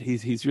get.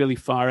 He's really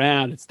far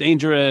out. It's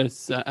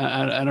dangerous.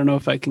 I don't know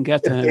if I can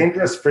get to him. It's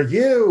dangerous for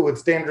you.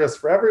 It's dangerous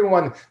for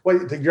everyone.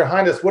 Your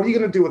Highness, what are you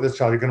going to do with this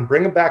child? You're going to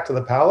bring him back to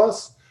the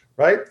palace,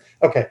 right?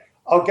 Okay,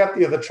 I'll get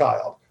you the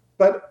child,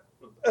 but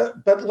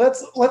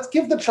let's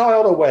give the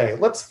child away.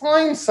 Let's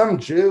find some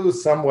Jew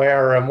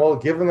somewhere and we'll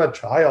give him the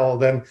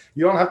child and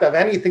you don't have to have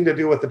anything to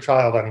do with the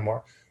child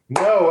anymore.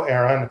 No,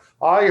 Aaron,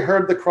 I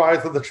heard the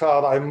cries of the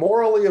child. I'm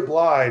morally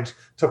obliged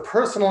to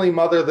personally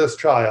mother this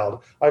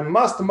child. I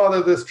must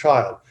mother this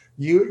child.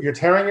 You're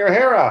tearing your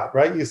hair out,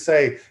 right? You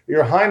say,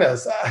 Your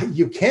Highness,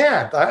 you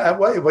can't.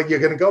 You're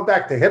going to go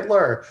back to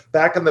Hitler,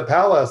 back in the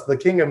palace, the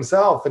king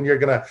himself, and you're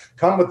going to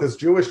come with this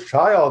Jewish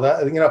child.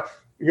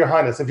 Your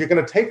Highness, if you're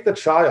going to take the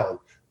child,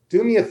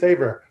 do me a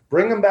favor,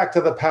 bring him back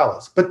to the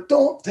palace, but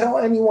don't tell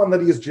anyone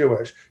that he's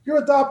Jewish.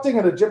 You're adopting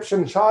an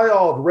Egyptian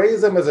child,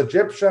 raise him as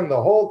Egyptian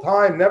the whole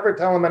time, never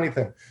tell him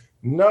anything.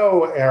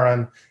 No,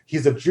 Aaron,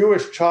 he's a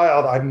Jewish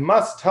child. I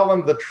must tell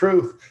him the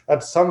truth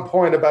at some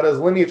point about his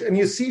lineage. And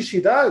you see, she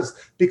does,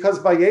 because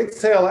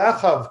Vayetzel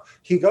Echav,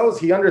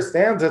 he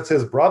understands it's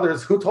his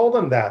brothers. Who told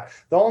him that?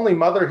 The only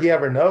mother he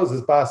ever knows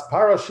is Bas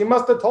Paro. She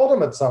must have told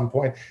him at some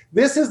point.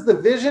 This is the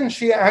vision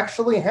she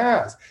actually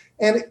has.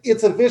 And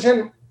it's a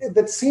vision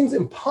that seems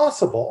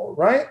impossible,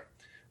 right?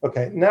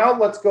 Okay, now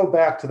let's go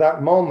back to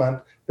that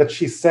moment that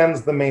she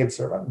sends the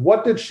maidservant.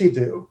 What did she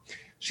do?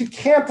 She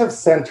can't have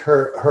sent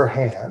her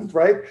hand,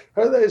 right?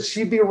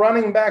 She'd be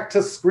running back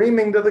to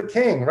screaming to the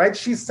king, right?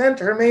 She sent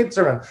her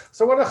maidservant.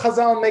 So what are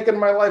Chazal making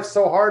my life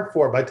so hard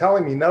for by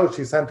telling me, no,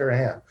 she sent her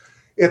hand?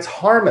 It's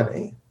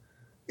harmony.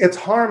 It's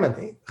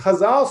harmony.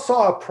 Chazal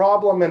saw a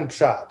problem in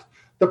Pshat.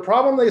 The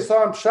problem they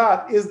saw in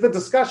Pshat is the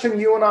discussion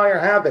you and I are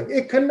having.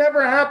 It can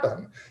never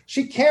happen.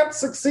 She can't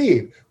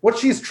succeed. What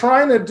she's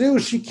trying to do,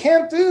 she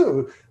can't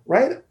do,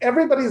 right?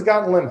 Everybody's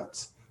got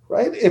limits.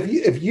 Right?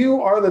 If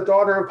you are the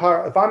daughter of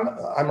power, if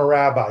I'm a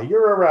rabbi,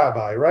 you're a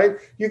rabbi, right?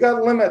 You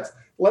got limits.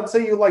 Let's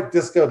say you like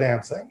disco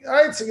dancing. All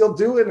right, so you'll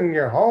do it in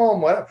your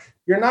home.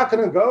 You're not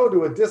going to go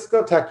to a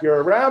discotheque. You're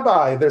a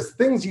rabbi. There's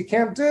things you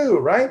can't do,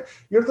 right?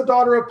 You're the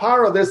daughter of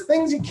Paro. There's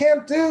things you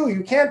can't do.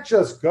 You can't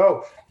just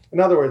go. In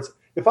other words,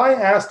 if I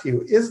asked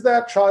you, is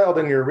that child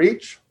in your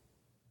reach?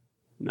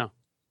 No.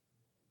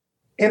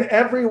 In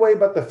every way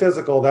but the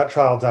physical, that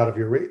child's out of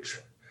your reach.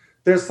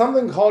 There's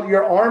something called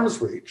your arm's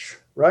reach.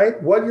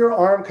 Right? What your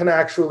arm can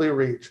actually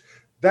reach.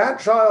 That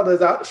child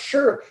is out.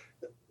 Sure,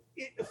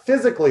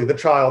 physically, the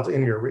child's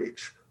in your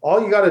reach. All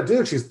you got to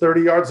do, she's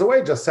 30 yards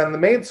away, just send the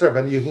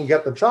maidservant, you can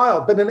get the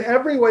child. But in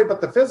every way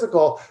but the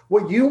physical,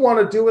 what you want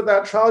to do with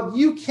that child,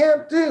 you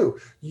can't do.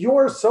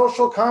 Your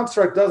social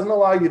construct doesn't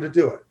allow you to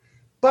do it.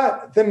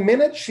 But the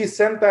minute she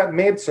sent that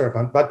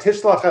maidservant,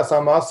 Batishlach es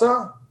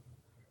Amasa,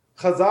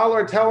 Chazal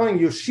are telling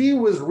you she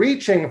was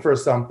reaching for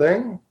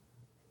something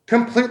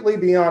completely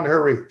beyond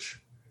her reach.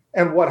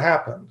 And what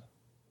happened?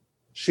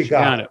 She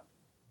got it.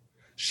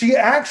 She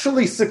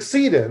actually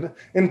succeeded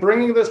in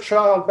bringing this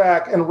child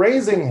back and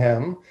raising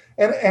him,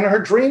 and her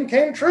dream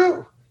came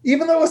true.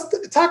 Even though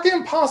it's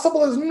impossible,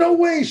 there's no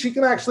way she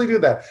can actually do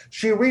that.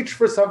 She reached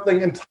for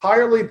something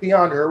entirely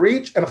beyond her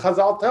reach, and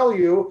Chazal tell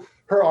you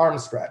her arm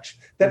stretch.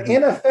 That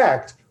in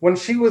effect, when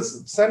she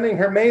was sending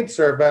her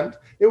maidservant,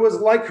 it was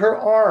like her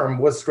arm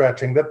was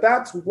stretching.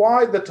 That's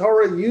why the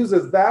Torah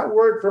uses that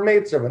word for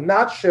maidservant,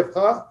 not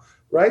shivcha,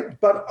 right?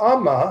 But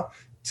amma,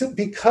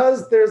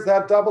 because there's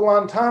that double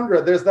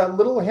entendre, there's that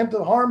little hint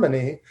of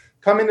harmony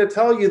coming to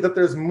tell you that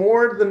there's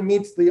more than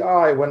meets the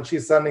eye when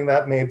she's sending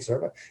that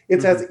maidservant.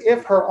 It's as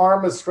if her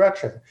arm is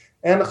stretching.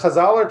 And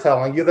Chazal are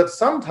telling you that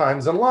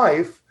sometimes in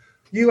life,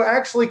 you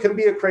actually can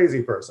be a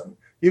crazy person.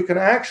 You can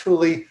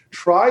actually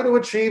try to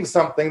achieve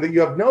something that you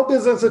have no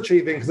business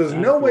achieving because there's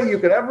no way you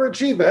could ever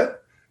achieve it,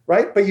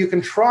 right? But you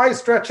can try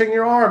stretching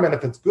your arm, and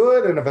if it's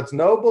good, and if it's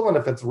noble, and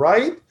if it's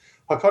right,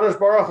 HaKadosh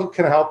Baruch Hu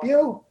can help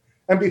you.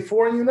 And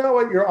before you know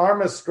it, your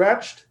arm is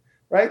stretched,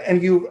 right?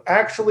 And you've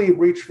actually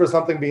reached for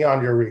something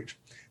beyond your reach.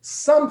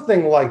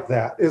 Something like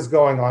that is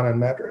going on in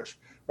Medrash,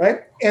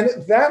 right? And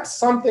that's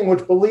something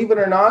which, believe it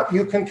or not,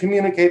 you can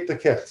communicate to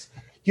kids.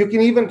 You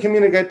can even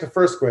communicate to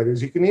first graders.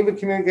 You can even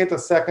communicate to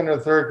second or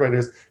third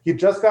graders. You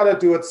just got to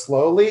do it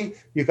slowly.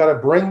 You got to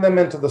bring them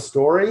into the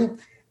story.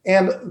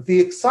 And the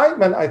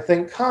excitement, I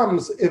think,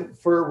 comes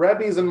for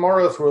Rebbes and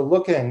Moros who are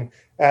looking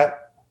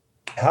at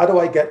how do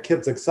I get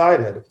kids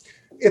excited.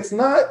 It's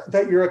not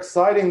that you're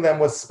exciting them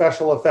with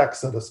special effects,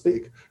 so to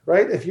speak,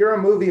 right? If you're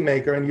a movie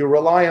maker and you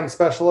rely on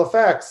special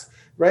effects,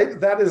 right,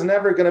 that is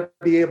never going to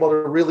be able to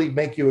really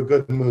make you a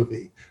good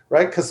movie,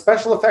 right? Because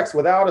special effects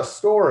without a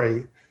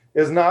story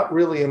is not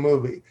really a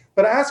movie.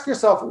 But ask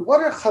yourself,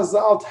 what are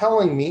Chazal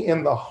telling me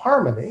in the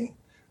harmony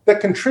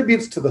that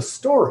contributes to the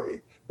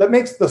story, that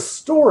makes the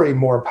story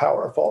more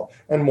powerful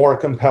and more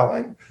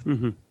compelling?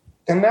 Mm-hmm.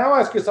 And now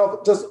ask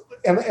yourself,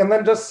 and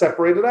then just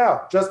separate it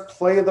out. Just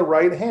play the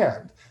right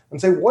hand and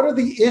say, what are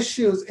the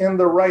issues in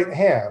the right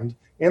hand,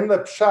 in the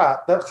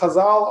pshat, that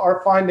Chazal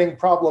are finding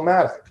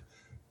problematic?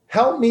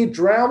 Help me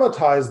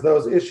dramatize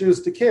those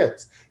issues to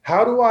kids.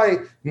 How do I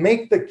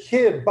make the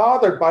kid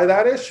bothered by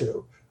that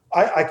issue?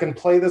 I can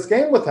play this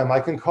game with him. I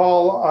can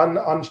call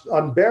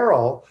on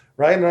Beryl,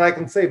 right? And I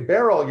can say,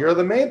 Beryl, you're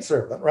the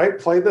maidservant, right?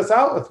 Play this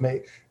out with me.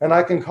 And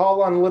I can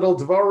call on little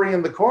Dvori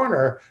in the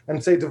corner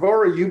and say,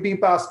 Dvori, you be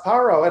Bas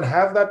Paro, and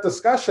have that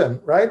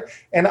discussion, right?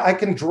 And I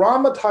can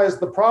dramatize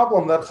the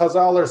problem that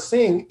Chazal are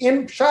seeing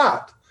in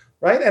Pshat,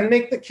 right? And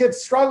make the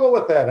kids struggle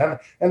with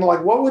that. And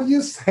like, what would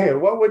you say?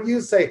 What would you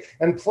say?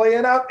 And play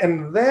it out,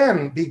 and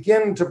then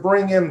begin to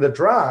bring in the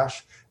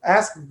drash.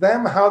 Ask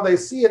them how they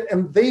see it,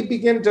 and they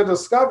begin to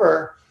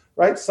discover,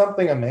 right,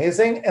 something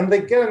amazing, and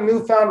they get a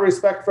newfound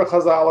respect for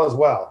Chazal as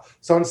well.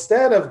 So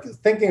instead of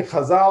thinking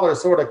Chazal are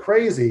sort of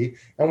crazy,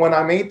 and when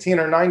I'm 18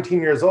 or 19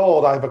 years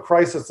old, I have a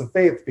crisis of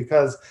faith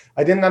because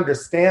I didn't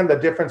understand the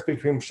difference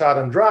between Pshat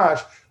and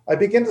Drash, I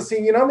begin to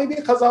see, maybe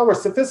Chazal were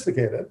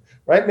sophisticated,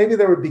 right? Maybe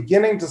they were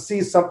beginning to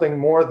see something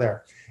more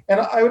there. And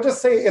I would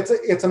just say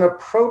it's an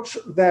approach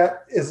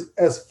that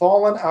has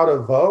fallen out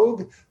of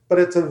vogue, but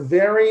it's a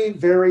very,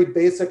 very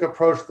basic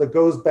approach that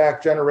goes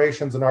back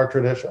generations in our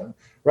tradition,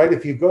 right?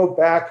 If you go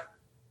back,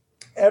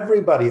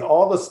 everybody,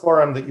 all the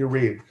Sfarim that you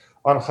read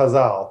on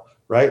Chazal,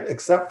 right,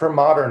 except for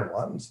modern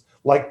ones,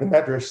 like the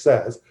Medrash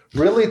says,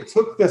 really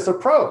took this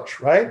approach,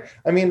 right?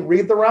 I mean,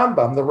 read the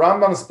Rambam. The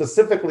Rambam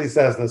specifically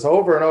says this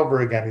over and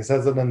over again. He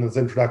says it in his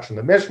introduction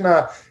to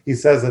Mishnah. He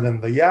says it in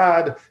the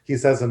Yad. He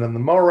says it in the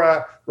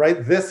Morah,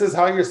 right? This is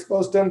how you're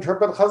supposed to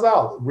interpret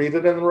Chazal. Read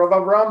it in the Rav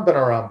Avram ben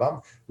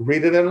Rambam.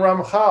 Read it in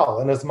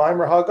Ramchal, in his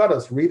Maimer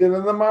Haggadot. Read it in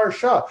the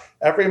Marsha.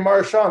 Every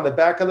Marsha on the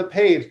back of the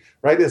page,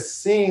 right, is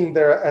seeing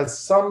there as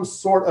some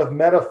sort of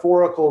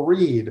metaphorical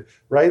read,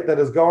 right, that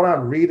is going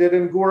on. Read it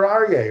in Gur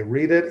Aryeh.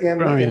 Read it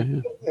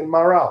in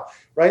Maral,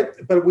 right?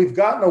 But we've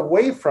gotten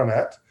away from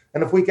it.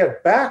 And if we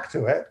get back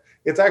to it,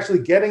 it's actually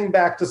getting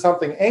back to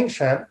something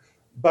ancient,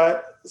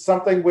 but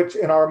something which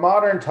in our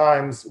modern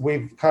times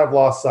we've kind of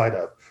lost sight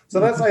of. So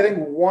that's, I think,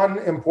 one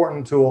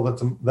important tool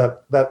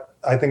that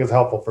I think is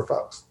helpful for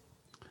folks.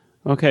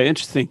 Okay,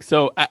 interesting.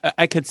 So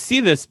I could see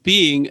this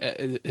being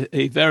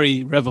a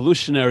very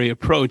revolutionary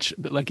approach,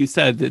 but like you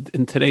said,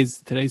 in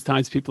today's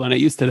times, people are not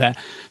used to that.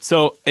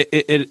 So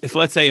if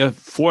let's say a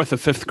fourth or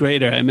fifth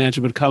grader, I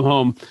imagine, would come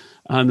home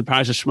on the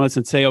Parashat Shmos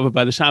and say over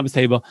by the Shabbos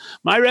table,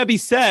 my Rebbe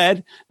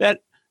said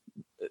that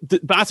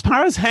Bas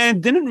Para's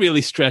hand didn't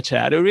really stretch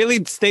out; it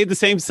really stayed the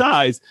same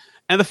size.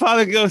 And the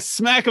father goes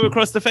smack him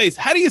across the face.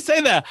 How do you say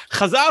that?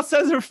 Chazal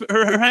says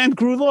her hand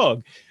grew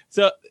long.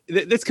 So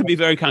this could be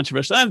very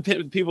controversial. And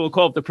people will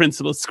call up the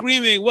principal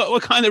screaming,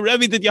 what kind of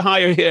Rebbe did you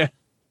hire here?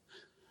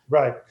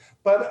 Right.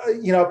 But,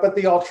 but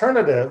the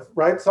alternative,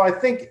 right? So I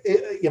think,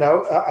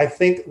 I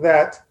think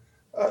that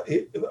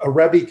a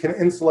Rebbe can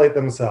insulate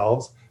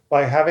themselves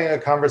by having a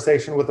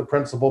conversation with the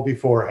principal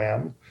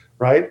beforehand,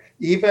 right?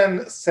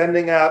 Even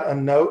sending out a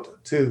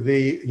note to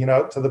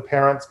the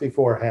parents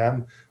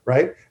beforehand,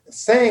 right?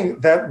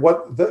 Saying that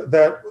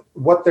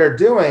what they're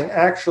doing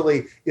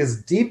actually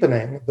is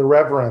deepening the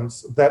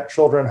reverence that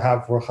children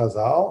have for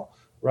Chazal,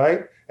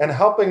 right? and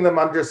helping them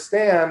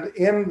understand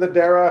in the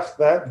derech,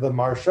 that the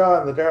Marsha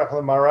and the derech the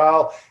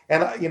Maral,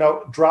 and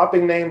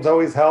dropping names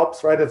always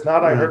helps, right? It's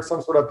not I heard some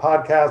sort of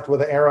podcast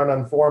with Aaron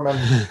and Foreman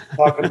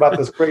talking about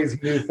this crazy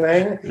new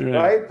thing,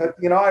 right? But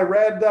I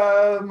read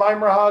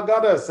Maimer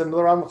HaGadus and the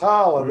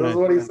Ramchal, and this is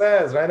what he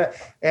says, right?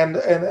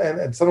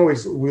 And some of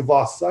which we've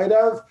lost sight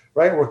of,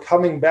 right? We're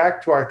coming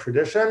back to our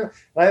tradition, and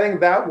I think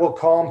that will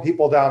calm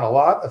people down a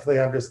lot if they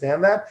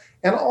understand that.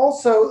 And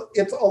also,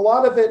 it's a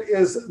lot of it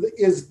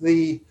is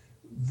the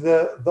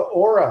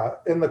aura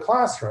in the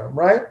classroom,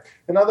 right?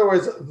 In other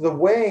words, the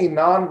way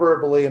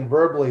non-verbally and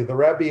verbally the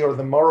Rebbe or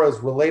the Mora is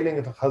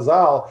relating to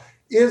Chazal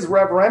is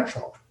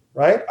reverential,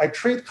 right? I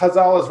treat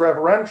Chazal as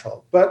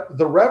reverential, but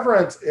the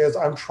reverence is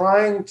I'm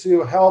trying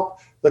to help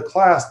the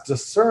class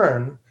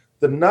discern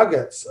the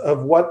nuggets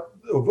of what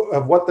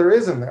there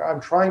is in there.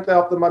 I'm trying to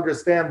help them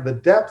understand the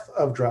depth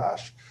of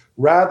Drash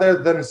rather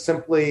than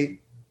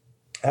simply,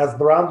 as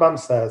the Rambam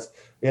says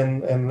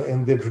in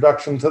the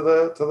introduction to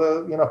the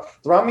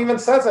the Rambam even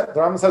says it. The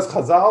Rambam says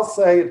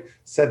Chazal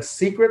said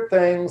secret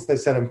things, they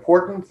said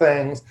important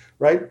things,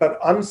 right? But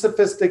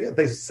unsophisticated,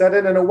 they said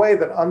it in a way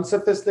that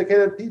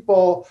unsophisticated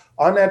people,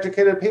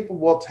 uneducated people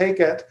will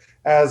take it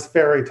as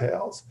fairy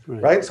tales,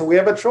 right? So we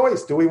have a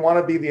choice. Do we want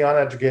to be the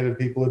uneducated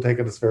people who take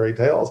it as fairy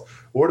tales,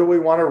 or do we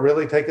want to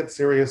really take it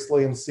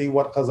seriously and see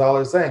what Chazal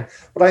are saying?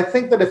 But I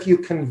think that if you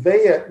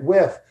convey it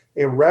with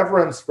a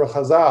reverence for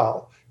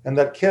Chazal, and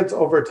that kids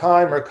over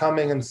time are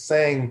coming and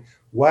saying,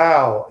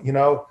 wow,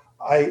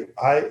 I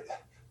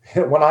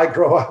when I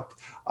grow up,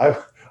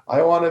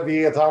 I want to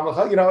be a Talmud.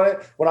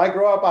 When I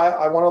grow up,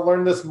 I want to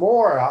learn this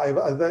more.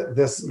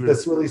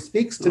 This really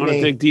speaks to me. I want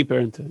to dig deeper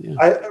into it.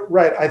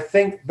 Yeah. I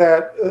think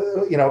that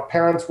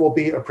parents will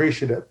be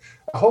appreciative.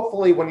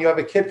 Hopefully, when you have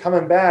a kid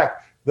coming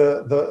back,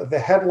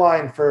 the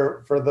headline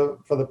for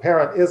the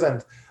parent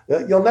isn't,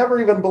 you'll never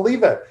even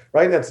believe it,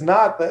 right? It's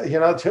not that,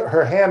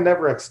 her hand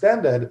never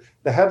extended.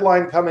 The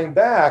headline coming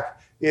back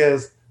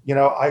is,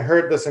 I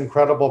heard this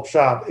incredible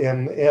pshat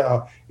in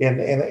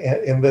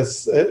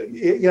this,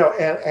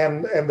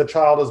 and the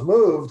child is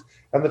moved,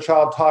 and the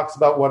child talks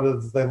about what it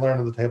is they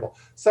learned at the table.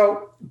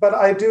 So, but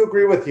I do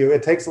agree with you.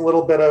 It takes a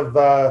little bit of,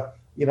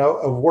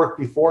 of work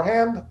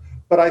beforehand,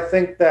 but I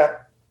think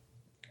that,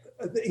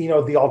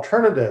 the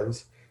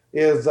alternatives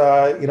is,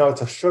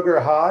 it's a sugar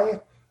high,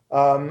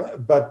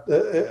 but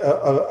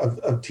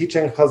of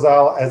teaching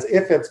Chazal as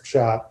if it's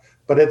pshat,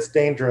 but it's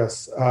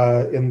dangerous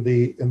in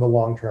the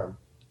long term.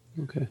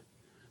 Okay,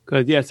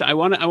 good. Yes, I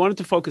wanted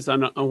to focus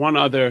on one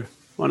other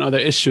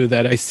issue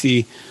that I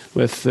see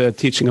with the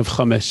teaching of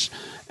Chumash,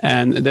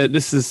 and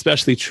this is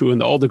especially true in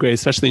the older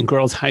grades, especially in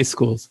girls' high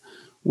schools,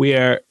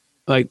 where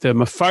like the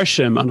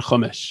Mefarshim on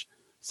Chumash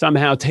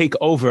somehow take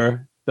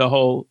over the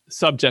whole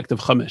subject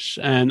of Chumash,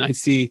 and I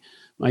see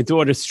my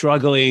daughter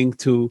struggling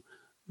to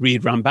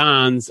read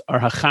Rambans or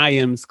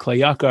Hachayims,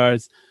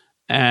 Klayakars,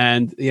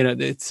 and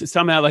it's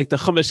somehow like the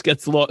Chumash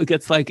gets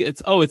like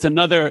it's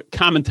another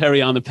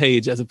commentary on the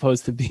page as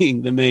opposed to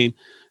being the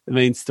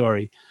main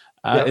story.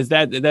 Is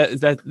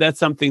that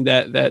something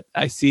that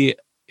I see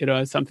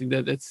as something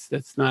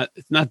that's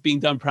not being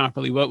done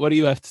properly? What do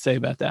you have to say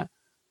about that?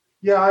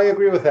 Yeah, I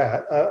agree with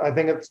that. I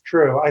think it's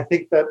true. I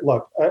think that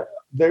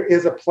there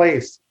is a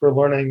place for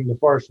learning the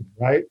Farshim,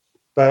 right?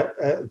 But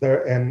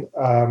and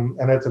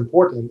it's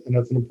important, and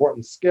it's an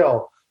important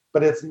skill,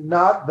 but it's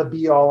not the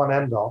be all and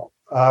end all.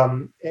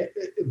 And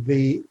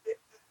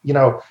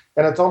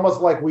it's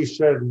almost like we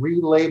should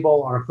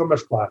relabel our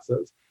Chumash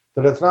classes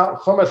that it's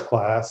not Chumash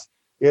class,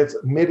 it's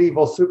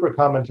medieval super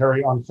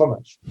commentary on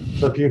Chumash.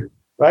 So if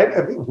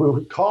we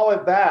would call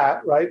it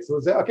that, right? So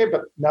we say, okay,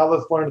 but now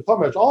let's learn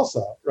Chumash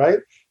also, right?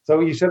 So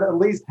you should at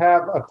least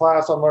have a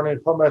class on learning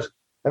Chumash,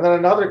 and then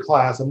another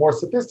class, a more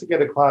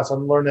sophisticated class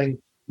on learning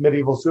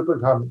medieval super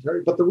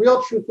commentary. But the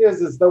real truth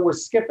is that we're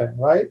skipping,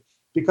 right?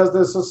 Because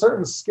there's a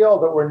certain skill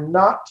that we're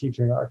not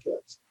teaching our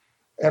kids.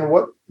 And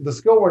what the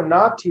skill we're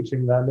not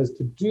teaching them is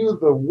to do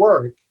the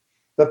work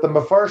that the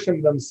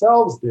Mefarshim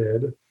themselves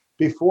did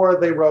before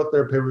they wrote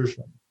their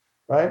Perushim,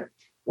 right?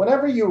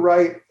 Whenever you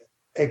write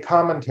a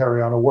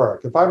commentary on a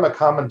work, if I'm a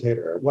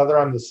commentator, whether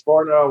I'm the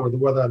Sforno or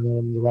whether I'm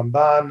the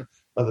Ramban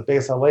or the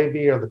Beis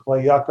Halevi or the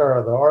Klei Yakar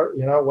or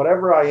the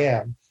whatever I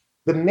am,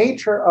 the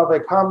nature of a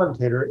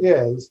commentator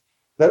is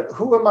that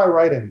who am I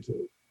writing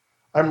to?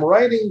 I'm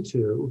writing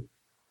to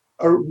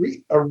a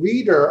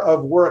reader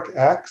of work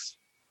X,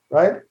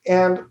 right?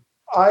 And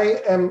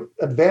I am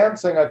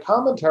advancing a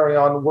commentary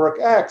on work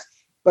X,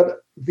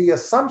 but the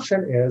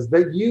assumption is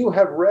that you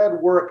have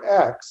read work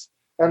X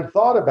and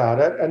thought about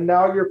it, and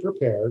now you're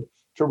prepared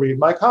to read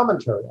my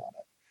commentary on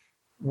it.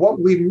 What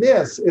we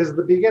miss is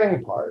the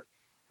beginning part,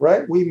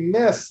 right? We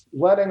miss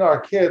letting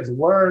our kids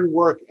learn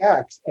work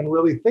X and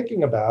really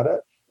thinking about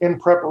it in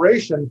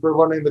preparation for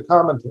learning the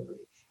commentary.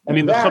 I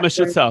mean, the Chumash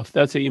itself,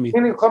 that's what you mean.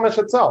 Meaning Chumash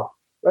itself,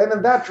 right?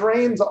 And that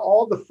drains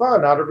all the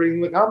fun out of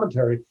reading the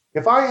commentary.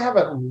 If I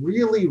haven't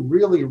really,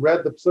 really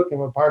read the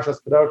Psukim of Parshas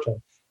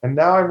Kedoshim, and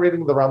now I'm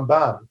reading the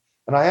Ramban,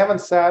 and I haven't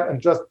sat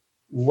and just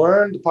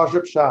learned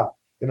Pashup Shah,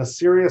 in a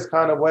serious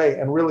kind of way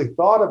and really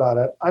thought about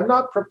it, I'm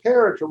not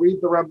prepared to read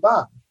the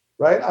Ramban,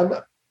 right?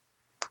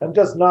 I'm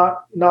just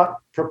not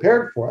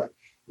prepared for it.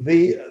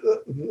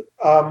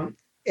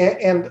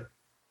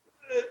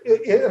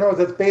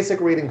 It's basic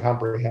reading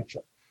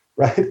comprehension,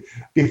 right?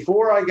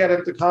 Before I get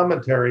into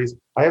commentaries,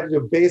 I have to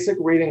do basic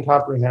reading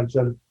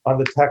comprehension on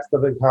the text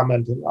that I'm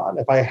commenting on.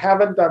 If I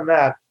haven't done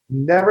that,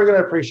 I'm never going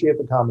to appreciate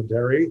the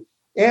commentary,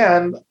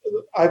 and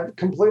I've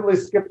completely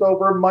skipped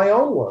over my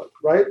own work,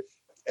 right?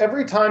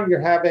 Every time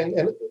you're having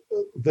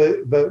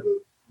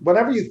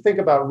whenever you think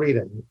about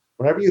reading,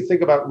 whenever you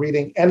think about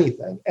reading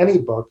anything, any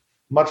book,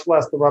 much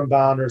less the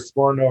Ramban or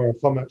Sforno or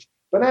Chumash,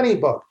 but any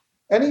book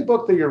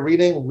that you're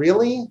reading,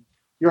 really,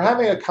 you're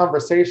having a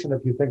conversation,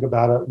 if you think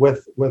about it,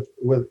 with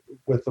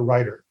the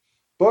writer.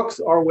 Books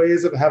are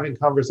ways of having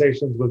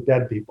conversations with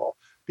dead people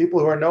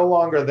who are no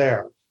longer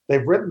there.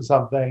 They've written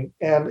something,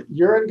 and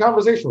you're in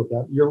conversation with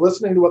them. You're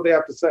listening to what they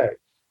have to say,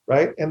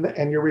 right?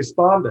 And you're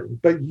responding.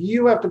 But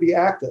you have to be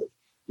active.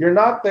 You're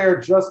not there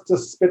just to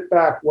spit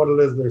back what it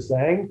is they're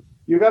saying.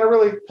 You've got to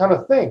really kind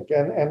of think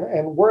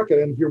and work it.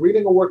 And if you're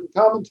reading a work of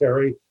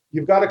commentary,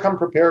 you've got to come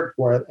prepared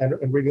for it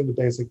and reading the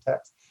basic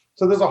text.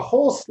 So there's a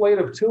whole slate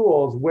of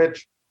tools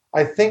which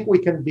I think we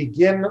can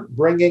begin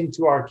bringing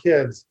to our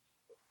kids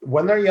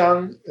when they're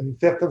young, in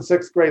 5th and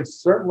 6th grade,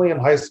 certainly in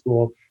high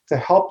school, to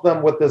help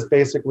them with this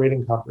basic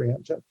reading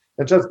comprehension.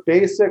 It's just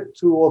basic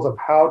tools of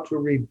how to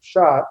read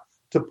Pshat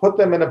to put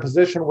them in a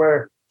position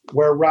where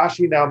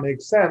Rashi now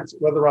makes sense,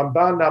 where the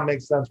Ramban now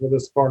makes sense, where the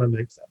Sforno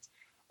makes sense.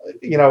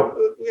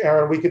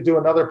 Aaron, we could do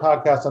another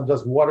podcast on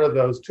just what are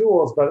those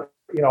tools, but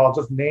I'll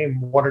just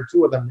name one or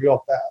two of them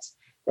real fast,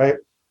 right?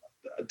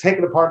 Take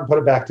it apart and put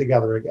it back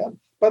together again.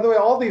 By the way,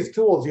 all these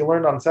tools you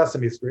learned on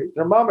Sesame Street,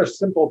 they're mamish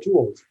simple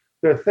tools.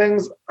 They're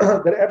things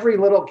that every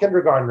little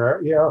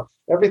kindergartner,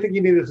 everything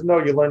you needed to know,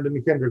 you learned in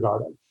the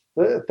kindergarten.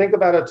 Think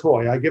about a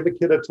toy. I give a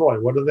kid a toy.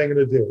 What are they going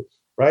to do,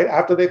 right?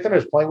 After they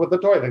finish playing with the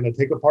toy, they're going to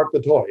take apart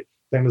the toy.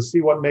 They're going to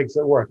see what makes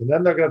it work. And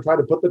then they're going to try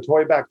to put the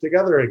toy back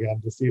together again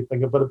to see if they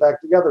can put it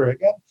back together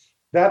again.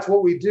 That's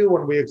what we do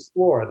when we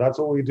explore. That's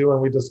what we do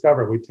when we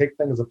discover. We take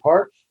things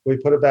apart, we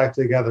put it back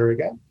together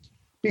again.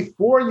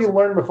 Before you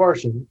learn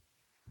Mefarshim,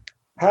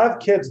 have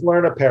kids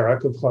learn a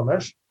parak of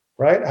Chumash,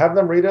 right? Have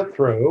them read it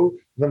through,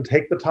 then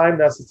take the time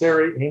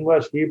necessary,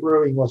 English,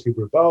 Hebrew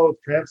both,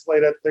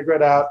 translate it, figure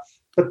it out.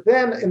 But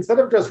then instead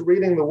of just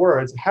reading the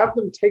words, have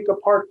them take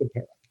apart the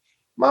parak.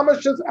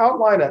 Mamash, just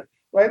outline it,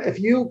 right? If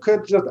you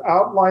could just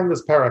outline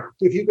this parak,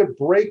 if you could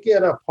break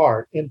it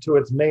apart into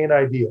its main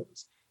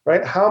ideas,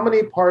 right? How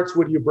many parts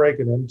would you break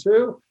it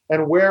into?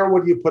 And where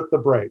would you put the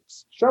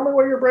breaks? Show me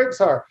where your breaks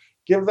are.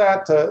 Give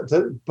that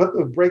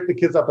break the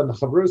kids up into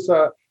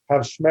Chavrusa,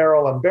 have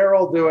Shmerel and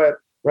Beryl do it,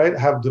 right?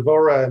 Have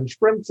Devora and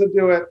Shprinza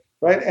do it,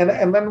 right?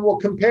 And then we'll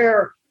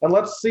compare and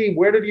let's see,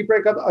 where did you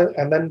break up?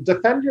 And then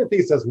defend your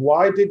thesis.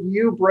 Why did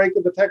you break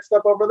the text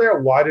up over there?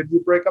 Why did you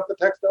break up the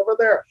text over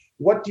there?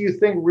 What do you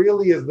think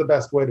really is the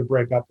best way to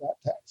break up that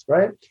text,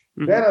 right?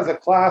 Mm-hmm. Then as a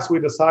class, we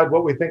decide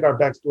what we think our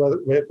best way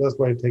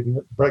of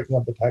breaking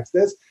up the text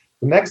is.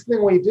 The next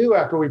thing we do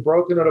after we've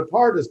broken it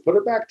apart is put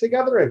it back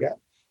together again,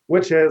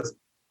 which is,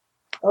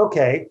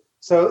 okay,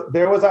 so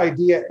there was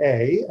idea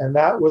A, and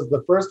that was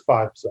the first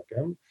 5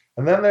 psukim,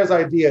 and then there's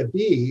idea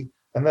B,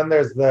 and then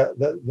there's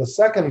the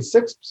second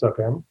 6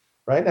 psukim,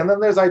 right? And then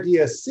there's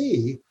idea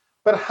C,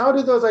 but how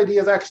do those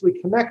ideas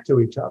actually connect to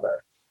each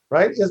other,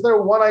 right? Is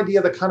there one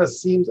idea that kind of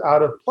seems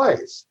out of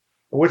place?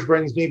 Which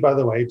brings me, by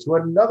the way, to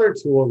another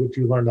tool which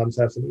you learned on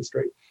Sesame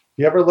Street. If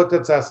you ever looked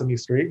at Sesame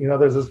Street,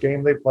 there's this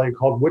game they play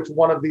called Which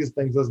One of These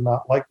Things Is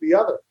Not Like the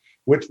Other?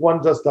 Which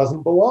one just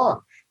doesn't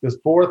belong? There's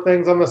 4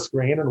 things on the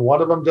screen and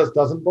one of them just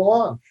doesn't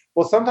belong.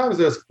 Well, sometimes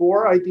there's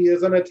 4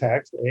 ideas in a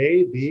text,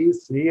 A, B,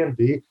 C, and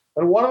D,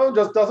 and one of them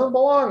just doesn't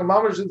belong. And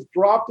Mama just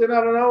dropped in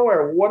out of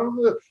nowhere. What in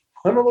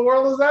the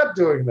world is that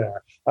doing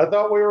there? I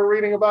thought we were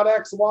reading about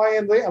X, Y,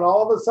 and Z, and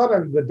all of a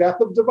sudden the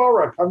death of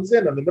Deborah comes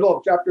in the middle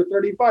of chapter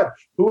 35.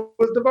 Who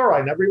was Deborah?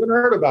 I never even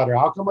heard about her.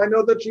 How come I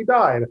know that she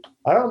died?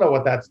 I don't know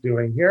what that's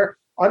doing here.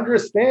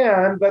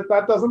 Understand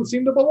that doesn't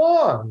seem to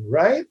belong,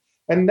 right?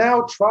 And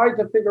now try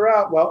to figure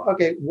out, well,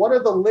 okay, what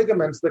are the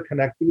ligaments that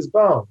connect these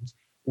bones?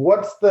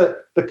 What's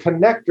the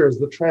connectors,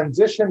 the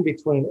transition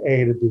between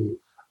A to B?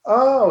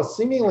 Oh,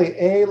 seemingly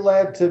A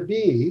led to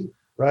B,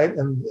 right?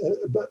 And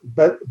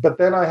but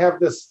then I have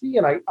this C,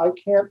 and I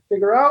can't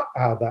figure out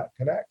how that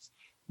connects.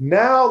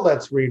 Now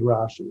let's read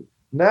Rashi.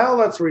 Now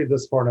let's read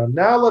this Sforno.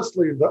 Now let's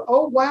read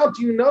oh, wow,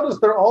 do you notice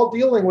they're all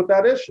dealing with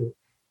that issue?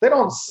 They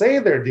don't say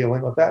they're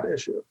dealing with that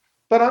issue.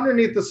 But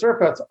underneath the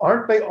surface,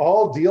 aren't they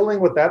all dealing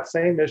with that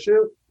same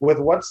issue, with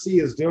what C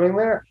is doing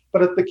there?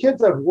 But if the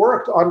kids have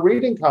worked on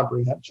reading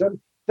comprehension,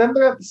 then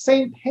they're at the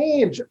same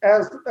page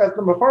as the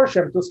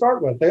Mefarshim to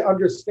start with. They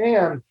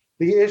understand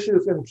the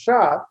issues in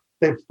Pshat.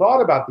 They've thought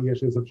about the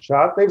issues of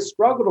Pshat. They've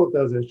struggled with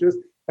those issues.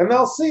 And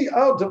they'll see,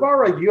 oh,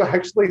 Devara, you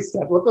actually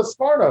said what the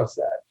Sforno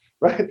said,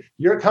 right?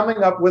 You're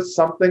coming up with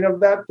something of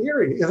that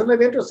theory. Isn't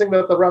it interesting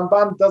that the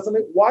Ramban doesn't?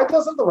 Why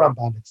doesn't the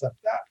Ramban accept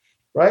that?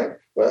 right?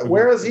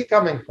 Where is he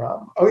coming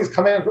from? Oh, he's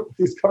coming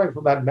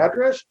from that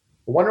medrash.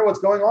 I wonder what's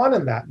going on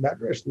in that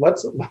medrash.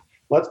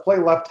 Let's play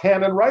left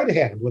hand and right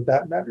hand with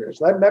that medrash.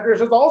 That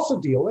medrash is also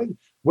dealing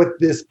with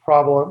this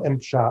problem in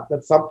pshat.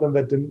 That's something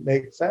that didn't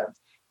make sense,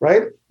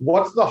 right?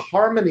 What's the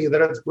harmony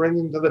that it's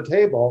bringing to the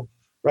table,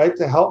 right,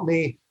 to help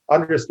me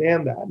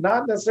understand that?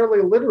 Not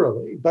necessarily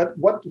literally, but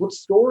what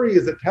story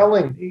is it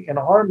telling me in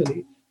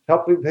harmony?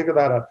 Help me figure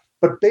that out.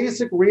 But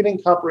basic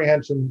reading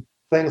comprehension,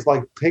 things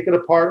like take it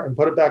apart and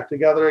put it back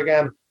together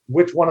again.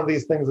 Which one of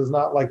these things is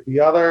not like the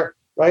other,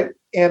 right?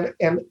 And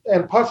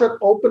Pashat,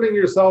 opening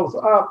yourselves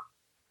up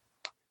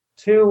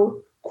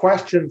to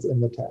questions in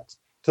the text,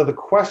 to the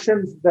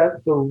questions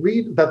that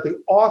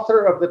the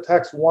author of the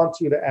text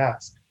wants you to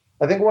ask.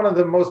 I think one of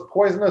the most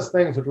poisonous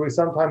things which we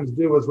sometimes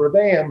do as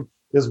Rebbeim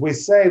is we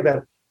say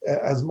that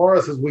as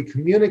Morris, as we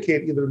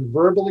communicate either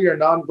verbally or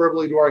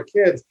non-verbally to our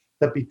kids,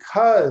 that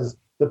because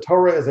the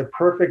Torah is a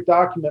perfect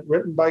document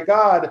written by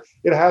God,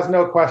 it has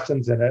no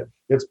questions in it.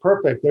 It's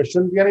perfect. There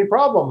shouldn't be any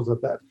problems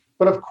with it.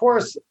 But of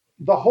course,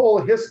 the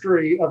whole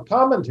history of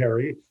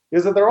commentary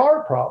is that there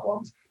are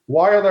problems.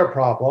 Why are there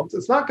problems?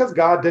 It's not because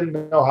God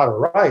didn't know how to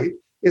write.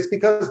 It's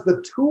because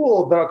the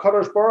tool that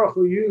HaKadosh Baruch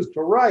Hu used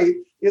to write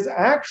is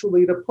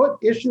actually to put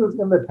issues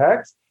in the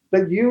text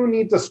that you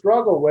need to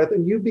struggle with,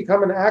 and you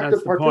become an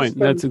active participant.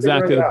 That's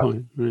exactly the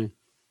point.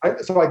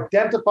 Right. So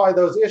identify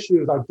those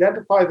issues,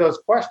 identify those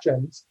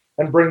questions,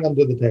 and bring them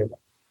to the table.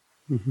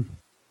 Mm-hmm.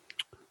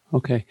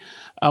 Okay.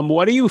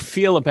 What do you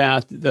feel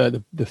about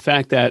the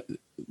fact that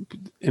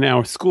in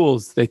our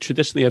schools, they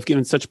traditionally have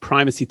given such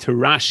primacy to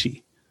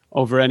Rashi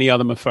over any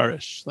other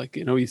mafarish? Like,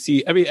 you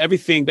see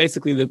everything,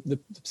 basically the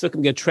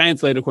psukim get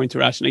translated according to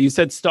Rashi. Now, you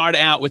said start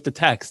out with the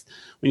text.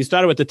 When you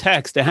start with the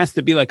text, there has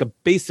to be like a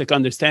basic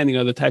understanding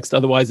of the text.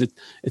 Otherwise,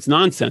 it's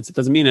nonsense. It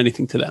doesn't mean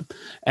anything to them.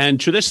 And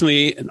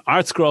traditionally, an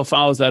art scroll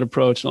follows that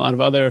approach. A lot of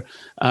other,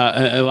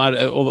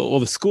 all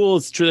the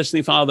schools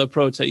traditionally follow the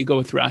approach that you go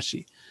with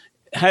Rashi.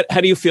 How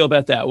do you feel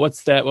about that?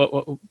 What's that?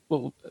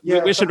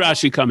 Where should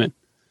Rashi come in?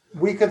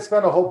 We could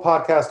spend a whole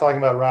podcast talking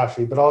about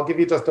Rashi, but I'll give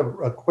you just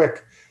a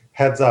quick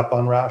heads up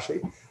on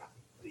Rashi.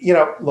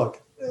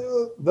 Look,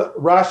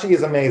 Rashi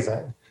is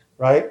amazing,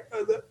 right?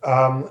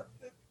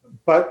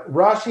 But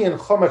Rashi in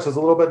Chumash is a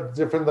little bit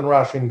different than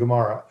Rashi in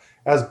Gemara.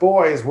 As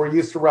boys, we're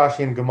used to Rashi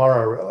in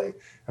Gemara, really.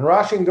 And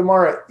Rashi in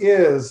Gemara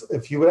is,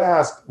 if you would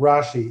ask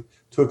Rashi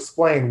to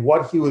explain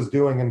what he was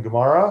doing in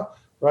Gemara,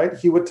 right,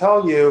 he would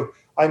tell you,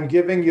 I'm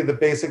giving you the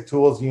basic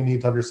tools you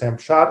need to understand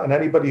Pshat, and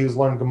anybody who's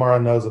learned Gemara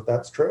knows that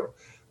that's true.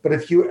 But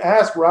if you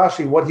ask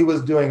Rashi what he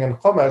was doing in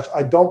Chumash,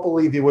 I don't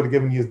believe he would have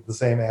given you the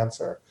same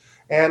answer.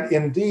 And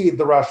indeed,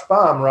 the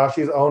Rashbam,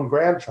 Rashi's own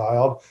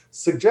grandchild,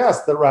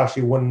 suggests that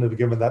Rashi wouldn't have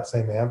given that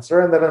same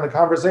answer, and that in a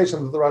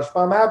conversation that the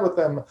Rashbam had with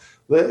him,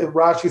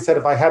 Rashi said,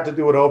 if I had to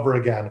do it over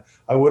again,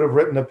 I would have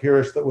written a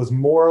Pirush that was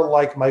more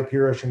like my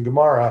Pirush in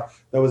Gemara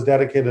that was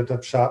dedicated to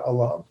Pshat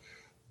alone.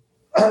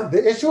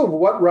 The issue of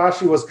what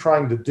Rashi was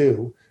trying to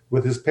do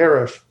with his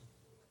Pirush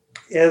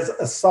is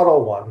a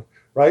subtle one,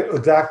 right?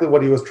 Exactly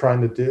what he was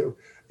trying to do.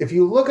 If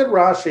you look at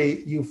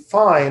Rashi, you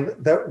find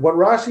that what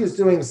Rashi is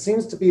doing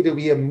seems to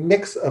be a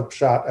mix of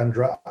Pshat and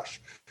Drash.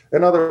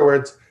 In other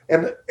words,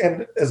 and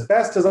as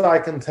best as I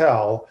can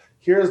tell,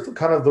 here's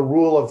kind of the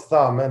rule of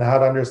thumb and how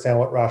to understand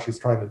what Rashi is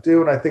trying to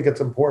do. And I think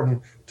it's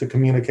important to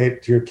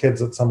communicate to your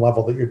kids at some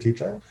level that you're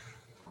teaching.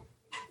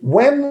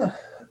 When,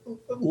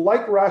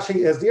 like Rashi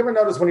is, do you ever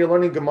notice when you're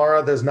learning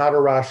Gemara, there's not a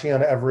Rashi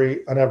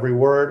on every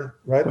word,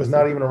 right? There's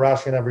not even a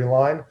Rashi on every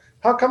line.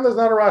 How come there's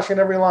not a Rashi in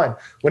every line?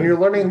 When you're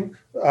learning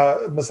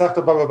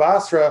Masechta Baba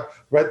Basra,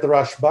 right, the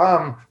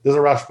Rashbam, there's a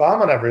Rashbam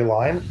on every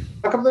line.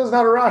 How come there's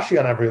not a Rashi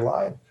on every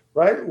line,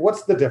 right?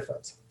 What's the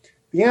difference?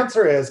 The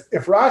answer is,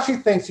 if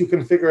Rashi thinks you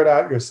can figure it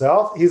out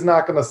yourself, he's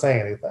not going to say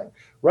anything.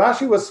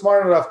 Rashi was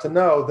smart enough to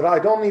know that I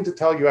don't need to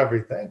tell you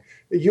everything.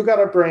 You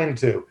got a brain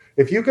too.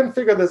 If you can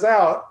figure this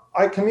out,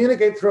 I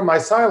communicate through my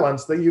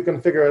silence that you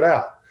can figure it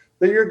out,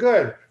 that you're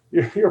good,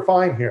 you're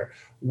fine here.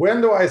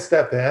 When do I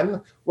step in?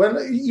 When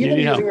even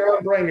using your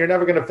own brain, you're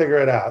never going to figure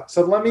it out.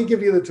 So let me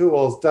give you the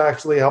tools to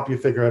actually help you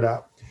figure it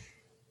out.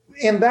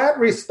 In that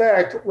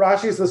respect,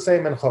 Rashi is the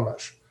same in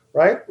Chumash,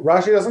 right?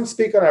 Rashi doesn't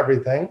speak on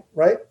everything,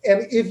 right?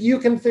 And if you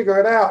can figure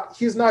it out,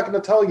 he's not going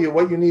to tell you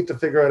what you need to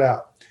figure it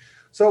out.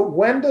 So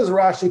when does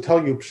Rashi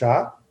tell you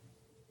Pshat?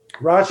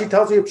 Rashi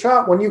tells you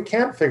Pshat when you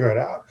can't figure it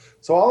out.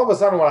 So all of a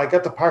sudden, when I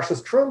get to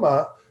Parshas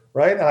Truma,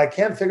 right, and I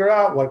can't figure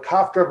out what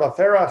Kafter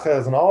Baferach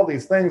is and all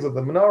these things with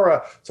the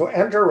menorah, so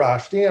enter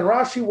Rashi, and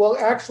Rashi will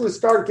actually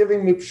start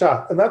giving me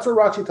Pshat. And that's what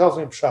Rashi tells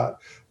me Pshat.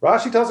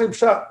 Rashi tells me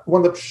Pshat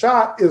when the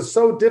Pshat is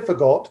so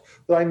difficult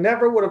that I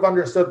never would have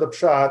understood the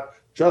Pshat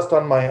just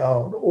on my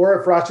own. Or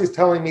if Rashi's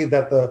telling me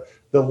that the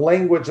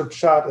language of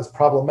Pshat is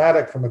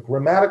problematic from a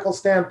grammatical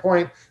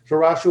standpoint, so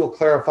Rashi will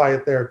clarify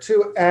it there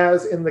too,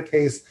 as in the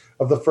case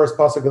of the first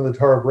pasuk in the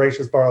Torah,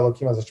 Bereshis bara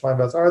Elokim hashamayim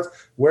v'haaretz,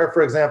 where,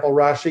 for example,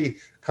 Rashi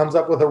comes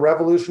up with a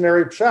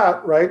revolutionary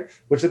pshat, right?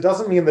 Which it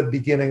doesn't mean the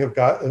beginning of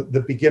God,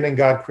 the beginning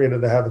God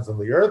created the heavens and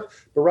the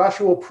earth, but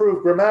Rashi will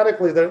prove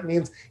grammatically that it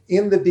means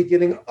in the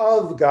beginning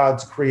of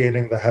God's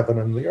creating the heaven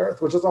and the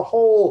earth, which is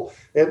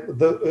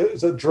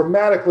it's a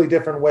dramatically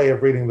different way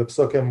of reading the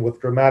psukim with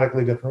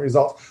dramatically different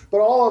results. But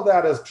all of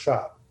that is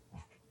pshat.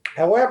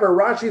 However,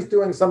 Rashi is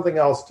doing something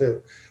else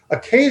too.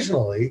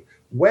 Occasionally,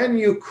 when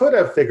you could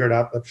have figured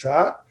out the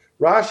pshat,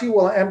 Rashi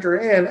will enter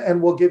in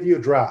and will give you a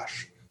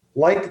drash,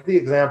 like the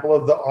example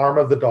of the arm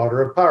of the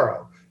daughter of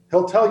Paro.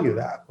 He'll tell you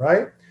that,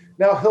 right?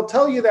 Now, he'll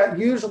tell you that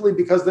usually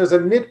because there's a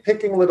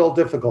nitpicking little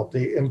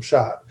difficulty in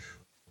pshat.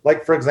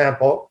 Like, for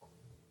example,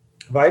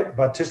 right,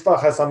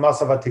 Vatishvach es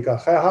amasa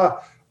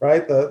vatikacheha,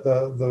 right,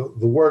 the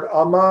word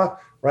amma,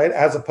 right,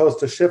 as opposed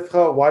to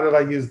shifcha. Why did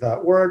I use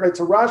that word? Right,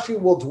 so Rashi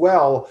will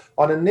dwell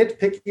on a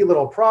nitpicky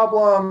little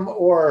problem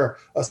or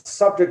a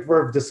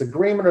subject-verb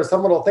disagreement or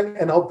some little thing,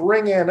 and he'll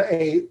bring in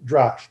a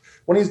drash.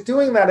 When he's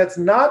doing that, it's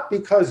not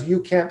because you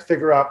can't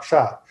figure out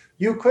pshat.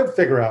 You could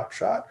figure out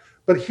pshat.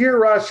 But here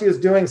Rashi is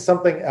doing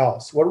something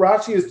else. What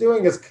Rashi is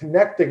doing is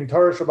connecting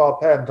Torah Sheba'al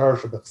Peh and Torah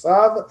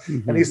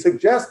Shebechsav, and he's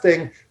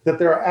suggesting that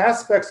there are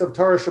aspects of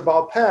Torah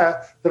Sheba'al Peh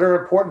that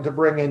are important to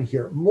bring in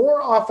here.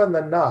 More often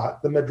than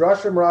not, the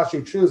Midrashim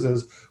Rashi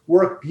chooses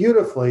work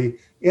beautifully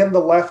in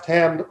the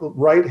left-hand,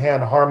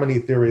 right-hand harmony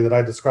theory that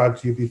I described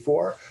to you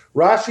before.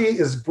 Rashi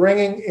is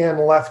bringing in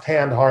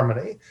left-hand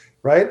harmony.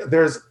 Right?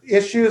 There's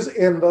issues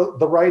in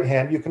the right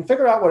hand. You can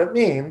figure out what it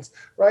means,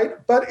 right?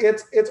 But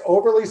it's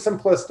overly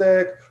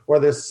simplistic, or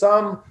there's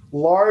some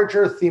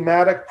larger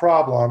thematic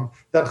problem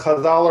that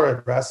Chazal are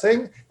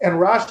addressing, and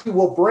Rashi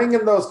will bring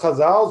in those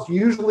Chazals,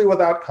 usually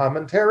without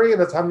commentary,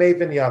 and it's Hamei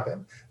Vin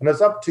Yavin. And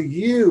it's up to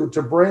you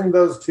to bring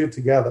those two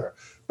together.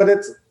 But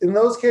it's in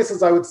those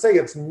cases, I would say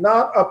it's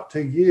not up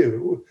to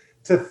you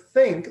to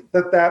think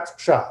that that's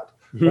pshat.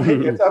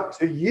 Right? It's up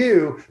to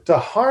you to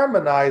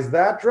harmonize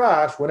that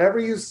drash whenever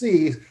you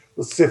see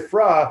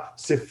Sifra,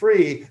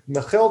 Sifri,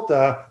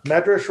 Mechilta,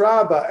 Medrash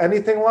Rabbah,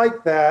 anything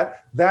like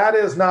that. That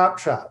is not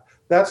pshat.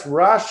 That's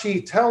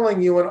Rashi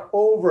telling you an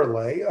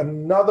overlay,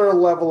 another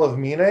level of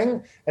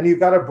meaning, and you've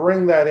got to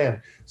bring that in.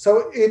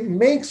 So it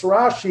makes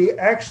Rashi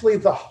actually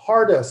the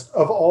hardest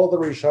of all the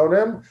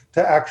Rishonim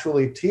to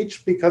actually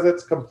teach because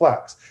it's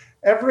complex.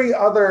 Every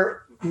other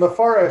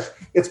Mefarish,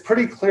 it's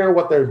pretty clear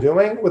what they're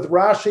doing. With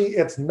Rashi,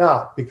 it's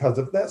not because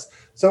of this.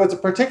 So it's a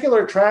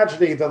particular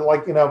tragedy that,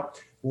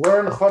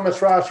 learn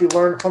Chumash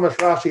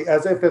Rashi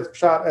as if it's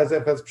pshat, as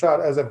if it's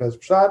pshat, as if it's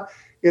pshat.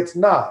 It's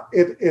not.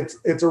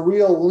 It's a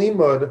real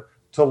limud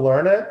to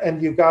learn it,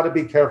 and you've got to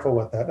be careful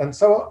with that. And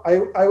so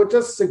I would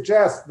just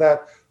suggest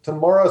that to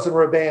Moros and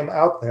Rebbeim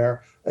out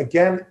there,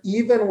 again,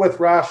 even with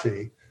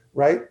Rashi,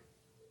 right,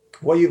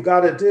 what you've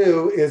got to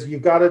do is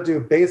you've got to do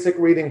basic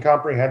reading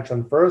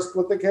comprehension first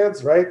with the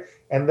kids, right?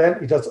 And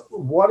then just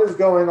what is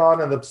going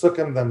on in the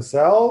psukim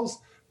themselves,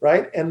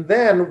 right? And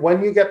then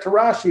when you get to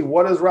Rashi,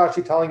 what is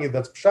Rashi telling you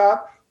that's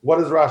pshat? What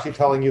is Rashi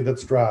telling you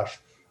that's drash?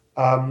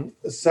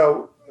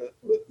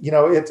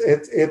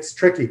 It's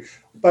tricky.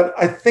 But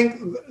I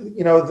think,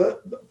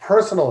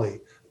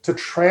 personally, to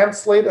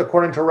translate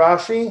according to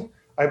Rashi,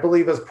 I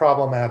believe is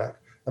problematic.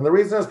 And the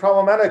reason it's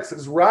problematic is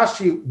because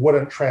Rashi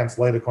wouldn't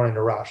translate according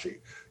to Rashi.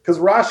 Because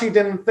Rashi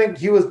didn't think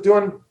he was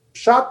doing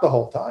pshat the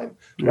whole time,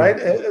 right?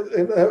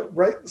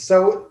 Right.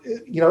 So,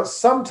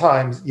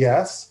 sometimes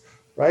yes,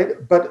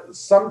 right? But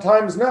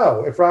sometimes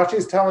no. If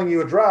Rashi's telling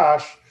you a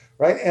drash,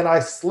 right, and I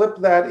slip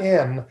that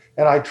in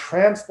and I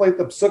translate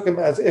the psukim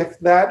as if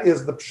that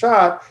is the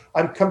pshat,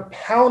 I'm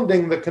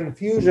compounding the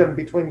confusion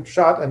between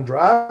pshat and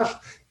drash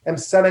and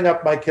setting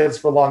up my kids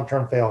for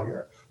long-term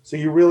failure. So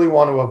you really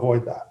want to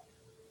avoid that.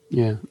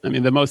 Yeah, I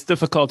mean, the most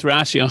difficult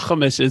Rashi on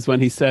Chumash is when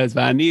he says,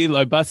 "Va'ani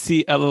lo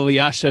basi el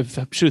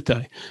liyashev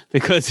pshutai,"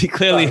 because he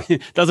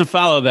clearly doesn't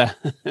follow that.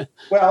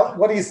 Well,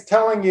 what he's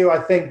telling you, I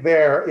think,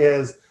 there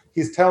is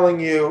he's telling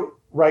you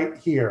right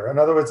here. In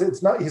other words,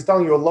 it's not. He's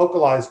telling you a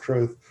localized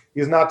truth.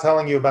 He's not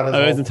telling you about his.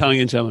 He isn't telling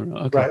you in general.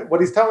 Okay. Right. What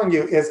he's telling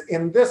you is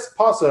in this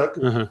pasuk,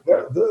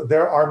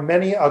 there are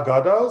many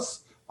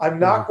agados. I'm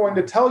not going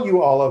to tell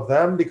you all of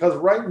them because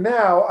right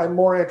now I'm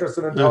more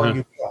interested in telling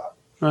you God.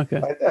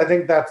 Okay, I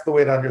think that's the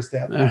way to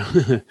understand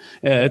that.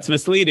 Yeah, it's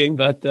misleading,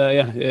 but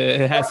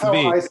it has to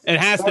be. It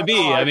has to be.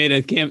 I mean,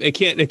 it can't.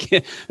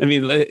 I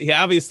mean, he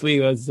obviously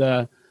was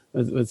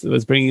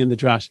bringing in the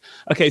drash.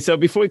 Okay, so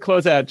before we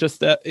close out,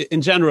 just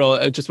in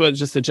general,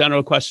 just a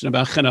general question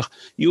about chinuch.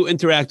 You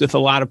interact with a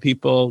lot of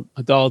people,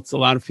 adults, a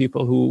lot of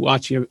people who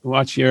watch your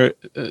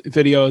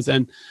videos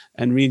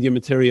and read your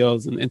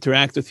materials and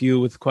interact with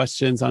you with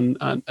questions on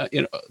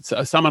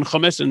some on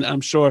Chumash, and I'm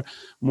sure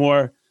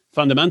more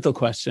fundamental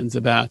questions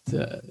about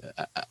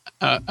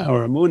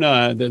our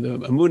Amunah, the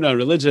Amunah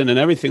religion and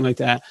everything like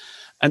that.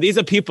 And these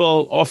are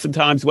people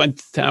oftentimes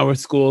went to our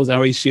schools,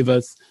 our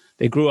yeshivas.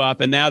 They grew up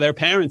and now they're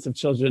parents of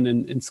children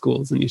in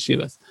schools and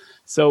yeshivas.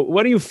 So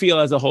what do you feel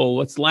as a whole?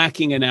 What's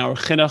lacking in our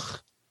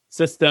chinuch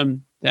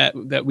system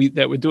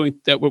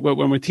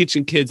when we're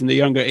teaching kids in the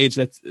younger age,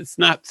 that it's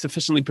not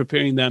sufficiently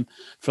preparing them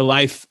for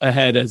life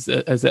ahead as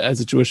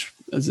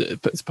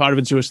part of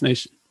a Jewish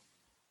nation.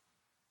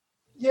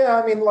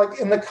 Yeah, I mean, like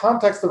in the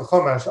context of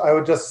Chumash, I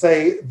would just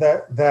say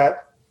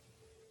that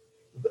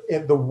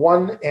in the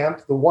one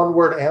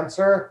word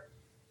answer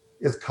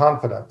is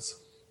confidence.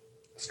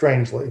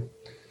 Strangely,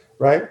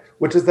 right?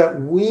 Which is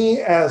that we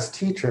as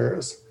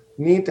teachers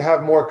need to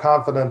have more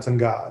confidence in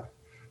God,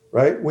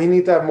 right? We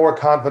need to have more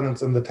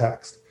confidence in the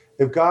text.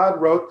 If God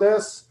wrote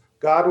this,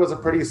 God was a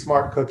pretty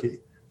smart cookie,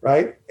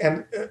 right?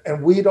 And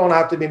we don't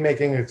have to be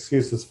making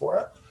excuses for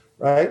it,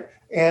 right?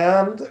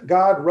 And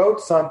God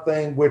wrote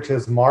something which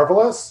is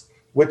marvelous,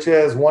 which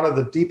is one of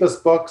the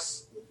deepest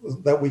books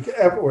that we could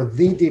ever, or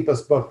the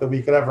deepest book that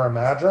we could ever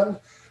imagine.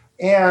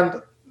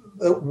 And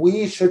that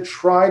we should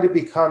try to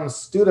become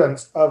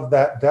students of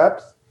that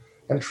depth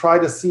and try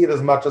to see it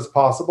as much as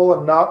possible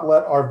and not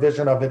let our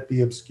vision of it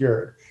be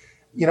obscured.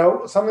 You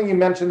know, something you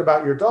mentioned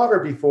about your daughter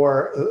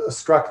before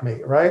struck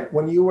me, right?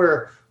 When you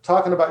were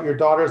talking about your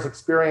daughter's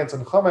experience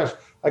in Chumash,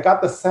 I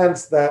got the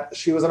sense that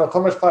she was in a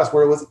Chumash class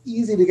where it was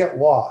easy to get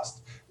lost.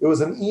 It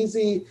was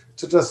easy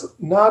to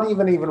just not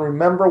even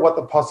remember what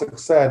the pasuk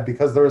said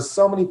because there was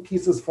so many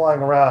pieces flying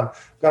around.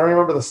 Got to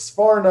remember the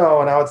Sforno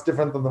and how it's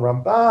different than the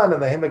Ramban,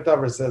 and the Ha'amek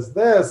Davar says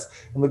this,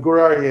 and the Gur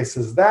Aryeh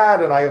says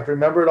that, and I have to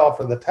remember it all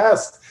for the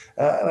test,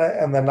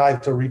 and then I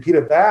have to repeat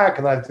it back,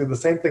 and I have to do the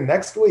same thing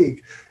next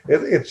week.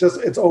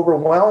 It's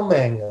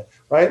overwhelming,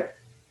 right?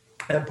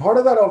 And part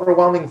of that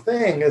overwhelming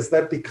thing is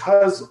that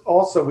because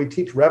also we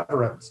teach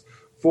reverence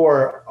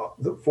for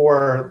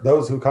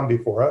those who come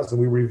before us,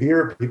 and we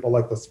revere people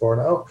like the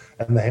Sforno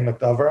and the Ha'amek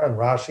Davar and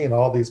Rashi and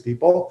all these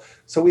people.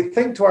 So we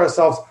think to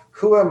ourselves,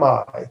 who am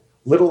I?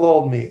 Little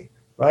old me,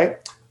 right?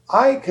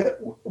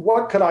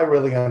 What could I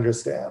really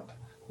understand,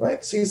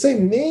 right? So you say,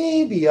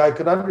 maybe I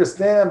could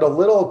understand a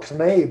little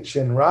Knech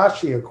in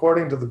Rashi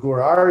according to the Gur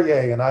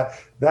Aryeh, and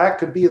that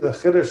could be the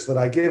Chiddush that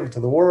I give to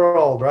the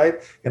world,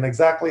 right? And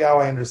exactly how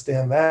I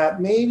understand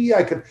that. Maybe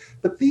I could,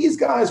 but these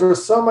guys were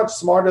so much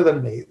smarter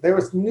than me. They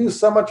knew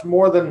so much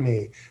more than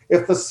me.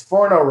 If the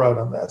Sforno wrote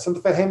on this, and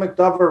if the Ha'amek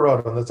Davar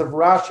wrote on this, if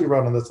Rashi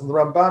wrote on this, and the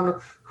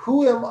Ramban,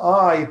 who am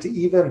I to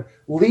even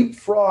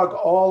leapfrog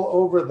all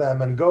over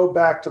them and go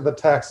back to the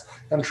text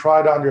and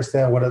try to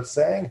understand what it's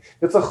saying?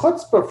 It's a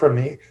chutzpah for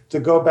me to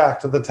go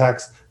back to the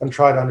text and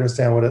try to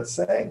understand what it's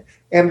saying.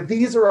 And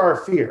these are our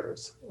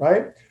fears,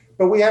 right?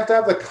 But we have to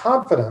have the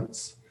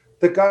confidence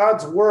that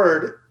God's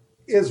word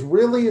is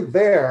really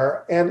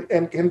there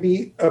and can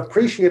be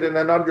appreciated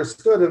and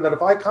understood, and that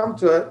if I come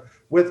to it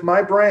with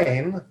my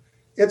brain,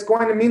 it's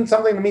going to mean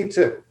something to me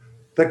too.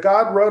 That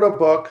God wrote a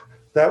book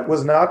that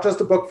was not just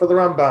a book for the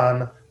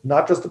Ramban,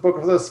 not just a book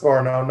for the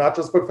Sforno, not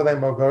just a book for the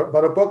Ha'amek Davar,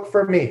 but a book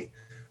for me,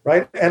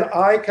 right? And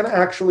I can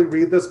actually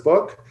read this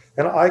book,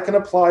 and I can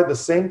apply the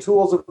same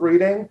tools of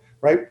reading,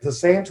 right? The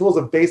same tools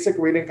of basic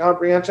reading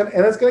comprehension,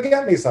 and it's going to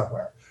get me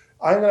somewhere.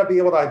 I'm going to be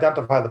able to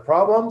identify the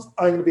problems.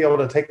 I'm going to be able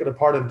to take it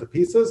apart into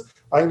pieces.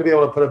 I'm going to be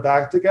able to put it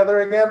back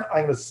together again.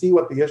 I'm going to see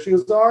what the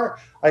issues are.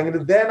 I'm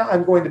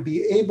going to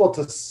be able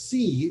to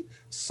see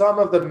some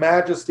of the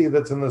majesty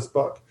that's in this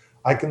book.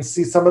 I can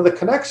see some of the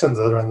connections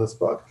that are in this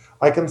book.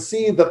 I can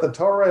see that the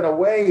Torah, in a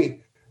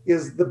way,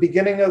 is the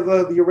beginning of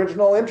the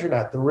original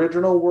internet, the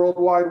original World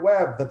Wide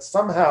Web, that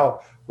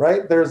somehow,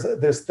 right,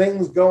 there's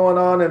things going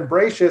on in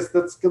Bereshis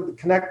that's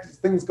connected to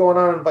things going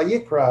on in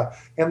Vayikra,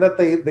 and that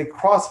they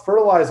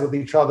cross-fertilize with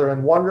each other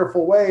in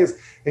wonderful ways,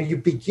 and you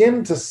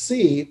begin to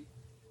see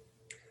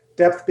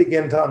depth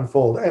begin to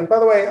unfold. And by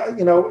the way,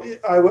 you know,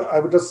 I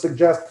would just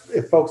suggest,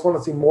 if folks want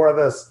to see more of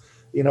this,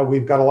 you know,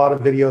 we've got a lot of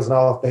videos in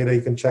Aleph Beta.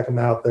 You can check them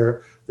out.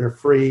 They're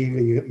free.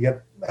 You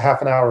get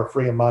half an hour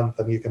free a month,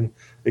 and you can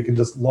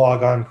just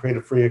log on, create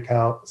a free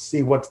account,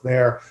 see what's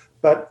there.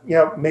 But you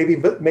know,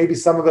 maybe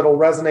some of it will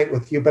resonate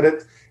with you.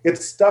 But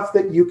it's stuff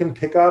that you can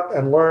pick up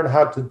and learn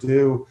how to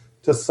do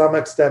to some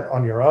extent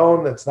on your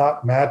own. It's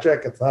not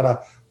magic. It's not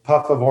a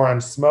puff of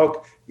orange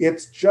smoke.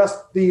 It's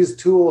just these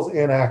tools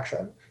in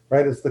action,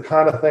 right? It's the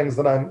kind of things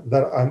that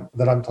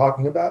I'm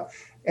talking about.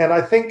 And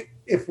I think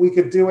if we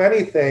could do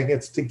anything,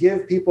 it's to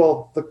give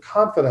people the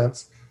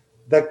confidence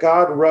that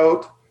God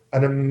wrote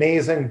an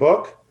amazing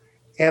book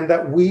and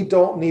that we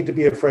don't need to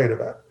be afraid of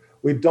it.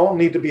 We don't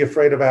need to be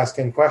afraid of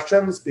asking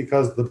questions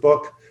because the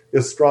book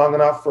is strong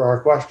enough for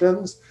our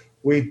questions.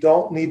 We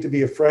don't need to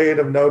be afraid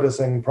of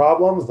noticing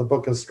problems. The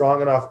book is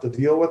strong enough to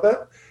deal with it.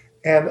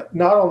 And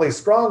not only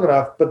strong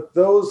enough, but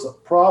those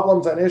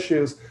problems and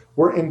issues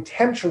were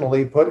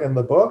intentionally put in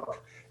the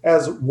book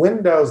as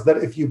windows that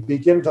if you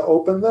begin to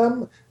open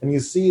them and you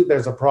see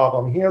there's a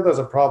problem here, there's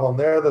a problem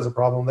there, there's a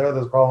problem there,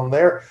 there's a problem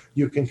there,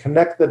 you can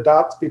connect the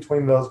dots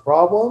between those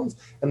problems,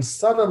 and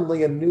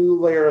suddenly a new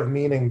layer of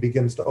meaning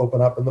begins to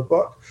open up in the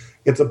book.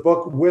 It's a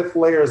book with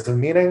layers of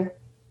meaning.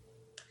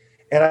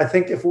 And I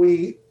think if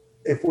we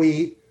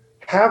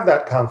have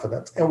that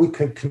confidence and we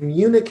can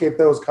communicate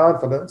that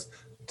confidence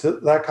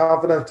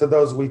to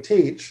those we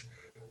teach,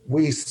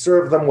 we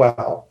serve them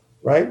well,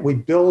 right? We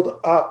build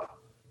up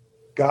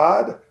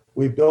God,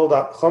 we build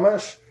up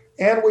Chumash,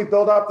 and we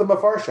build up the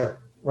mafarshim,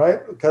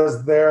 right?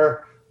 Because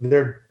they're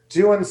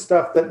doing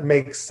stuff that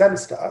makes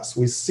sense to us.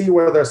 We see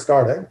where they're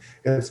starting.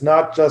 It's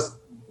not just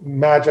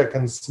magic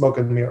and smoke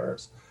and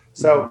mirrors.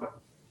 So,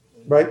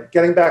 right,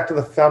 getting back to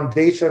the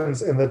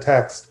foundations in the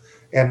text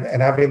and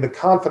having the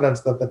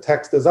confidence that the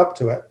text is up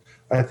to it,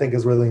 I think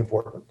is really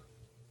important.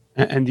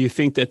 And do you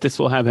think that this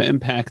will have an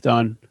impact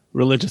on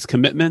religious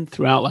commitment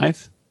throughout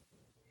life?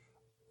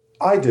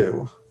 I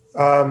do.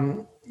 I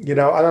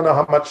don't know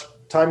how much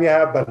time you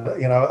have, but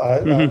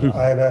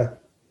I had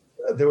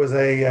there was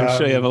a. I'm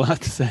sure you have a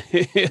lot to say.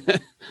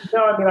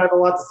 No, I have a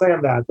lot to say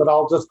on that, but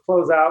I'll just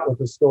close out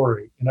with a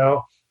story.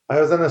 I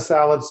was in a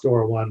salad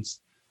store once,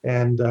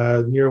 and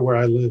near where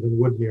I live in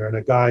Woodmere, and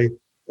a guy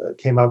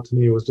came up to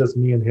me. It was just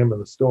me and him in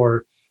the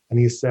store, and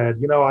he said,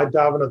 I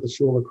daven at the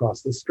shul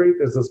across the street.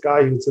 There's this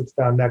guy who sits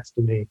down next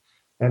to me,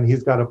 and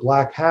he's got a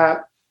black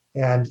hat,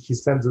 and he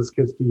sends his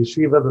kids to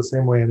yeshiva the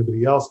same way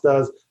anybody else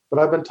does. But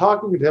I've been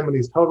talking to him, and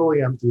he's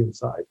totally empty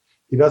inside.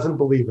 He doesn't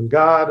believe in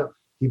God.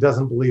 He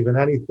doesn't believe in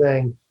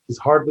anything. He's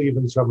hardly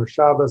even Shomer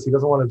Shabbos. He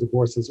doesn't want to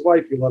divorce his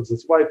wife. He loves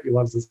his wife. He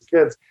loves his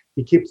kids.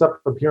 He keeps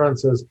up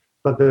appearances,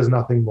 but there's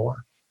nothing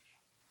more.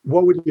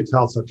 What would you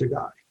tell such a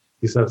guy?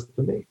 He says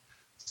to me.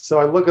 So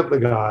I look at the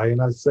guy and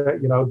I say,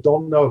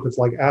 don't know if it's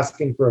like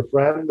asking for a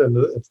friend and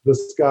it's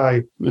this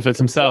guy. If it's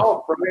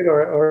himself. Right?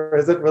 Or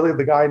is it really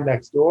the guy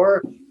next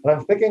door? And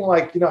I'm thinking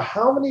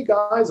how many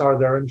guys are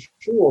there in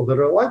shul that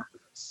are like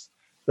this,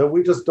 that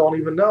we just don't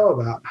even know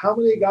about? How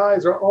many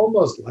guys are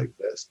almost like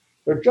this?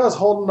 They're just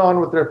holding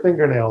on with their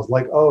fingernails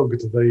like Og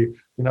to the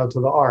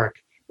ark,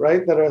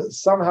 right? That are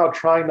somehow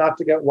trying not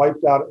to get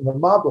wiped out in the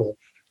Mabul.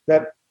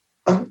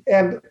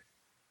 And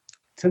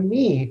to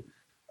me,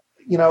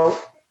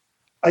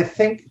 I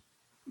think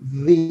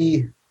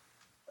a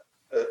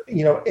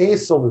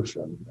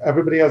solution,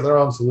 everybody has their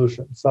own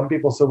solution. Some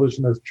people's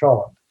solution is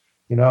cholent,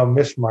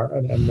 mishmar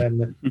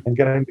and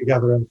getting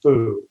together in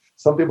food.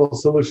 Some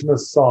people's solution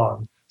is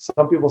song.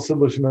 Some people's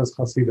solution is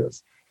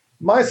chasidus.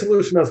 My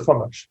solution is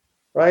chumash,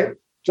 right?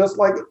 Just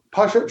like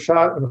Pashat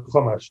Shat and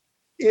chumash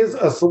is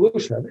a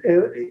solution.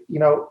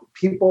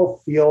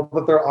 People feel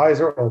that their eyes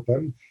are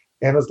open.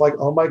 And it's like,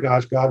 oh my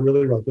gosh, God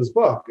really wrote this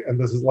book. And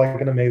this is like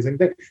an amazing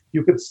thing.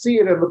 You could see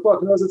it in the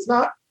book. It's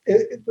not,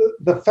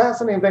 the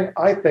fascinating thing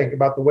I think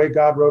about the way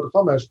God wrote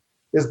Chumash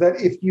is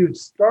that if you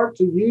start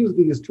to use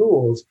these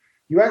tools,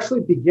 you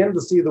actually begin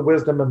to see the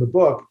wisdom in the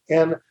book.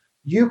 And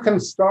you can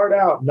start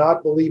out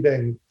not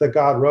believing that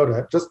God wrote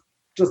it,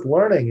 just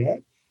learning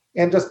it,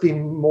 and just be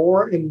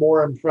more and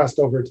more impressed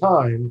over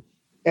time.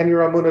 And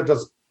your Amunah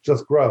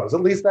just grows.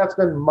 At least that's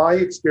been my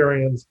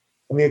experience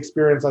and the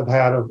experience I've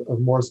had of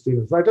more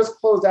students. And I just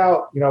closed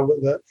out, in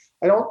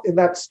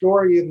that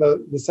story in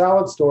the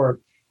salad store,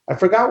 I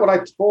forgot what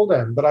I told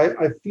him, but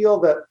I feel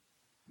that,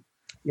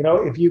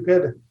 if you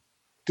could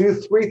do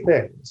three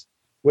things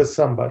with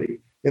somebody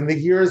in the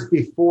years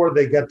before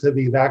they get to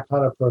be that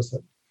kind of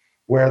person,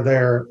 where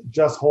they're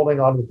just holding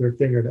on with their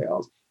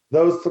fingernails,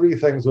 those three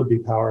things would be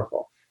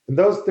powerful. And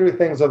those three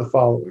things are the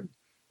following,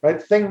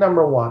 right? Thing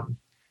number one,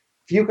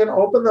 if you can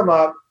open them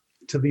up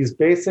to these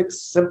basic,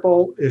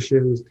 simple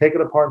issues, take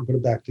it apart and put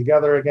it back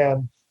together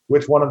again,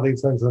 which one of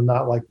these things is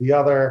not like the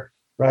other,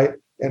 right?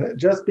 And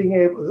just being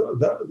able,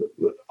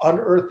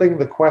 unearthing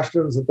the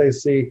questions that they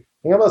see,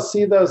 being able to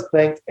see those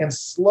things and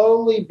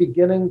slowly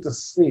beginning to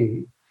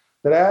see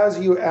that as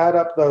you add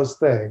up those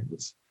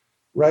things,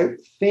 right,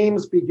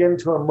 themes begin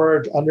to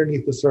emerge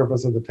underneath the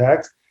surface of the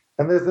text.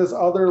 And there's this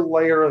other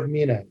layer of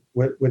meaning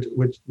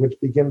which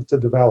begins to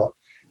develop.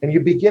 And you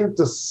begin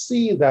to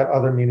see that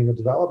other meaning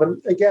develop. And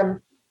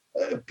again,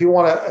 if you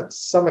want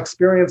some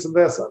experience in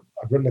this,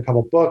 I've written a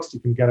couple books. You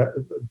can get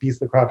Beast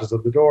that Crouches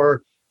at the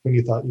Door, When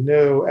You Thought You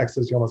Knew,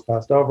 Exodus You Almost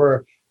Passed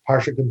Over,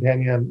 Parsha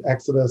Companion,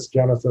 Exodus,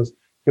 Genesis.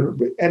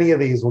 Any of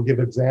these will give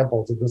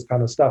examples of this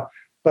kind of stuff.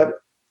 But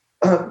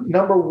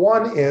number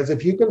one is,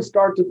 if you can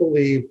start to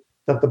believe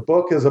that the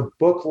book is a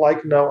book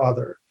like no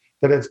other,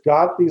 that it's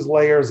got these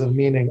layers of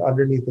meaning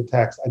underneath the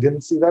text. I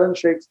didn't see that in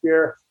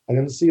Shakespeare. I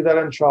didn't see that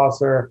in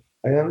Chaucer.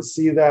 I didn't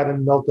see that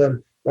in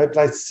Milton, right? But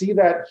I see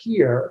that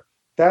here.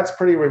 That's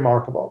pretty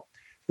remarkable.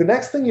 The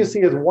next thing you see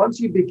is once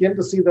you begin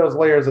to see those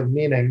layers of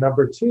meaning,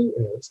 number two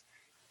is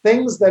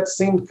things that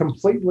seemed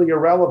completely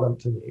irrelevant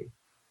to me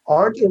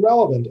aren't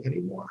irrelevant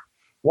anymore.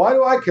 Why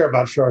do I care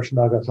about Shorosh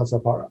Naga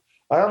Chasapara?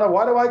 I don't know.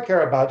 Why do I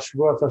care about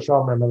Shavuot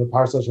HaShomrim and the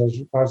Parsa?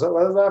 What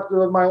does that have to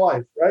do with my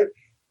life, right?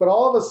 But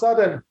all of a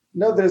sudden,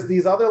 no, there's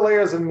these other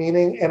layers of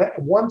meaning. And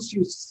once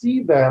you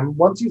see them,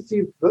 once you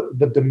see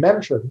the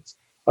dimensions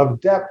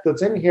of depth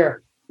that's in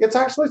here, it's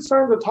actually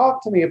starting to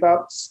talk to me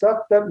about stuff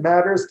that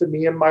matters to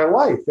me in my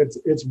life.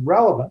 It's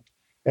relevant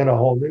in a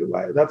whole new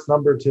way. That's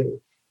number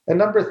two. And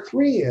number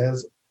three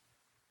is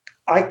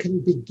I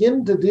can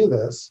begin to do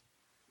this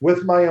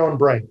with my own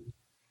brain.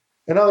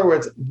 In other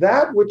words,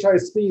 that which I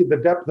see, the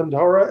depth in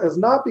Torah, is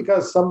not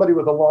because somebody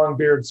with a long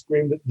beard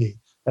screamed at me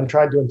and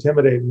tried to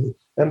intimidate me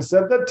and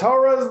said that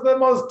Torah is the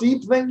most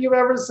deep thing you've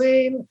ever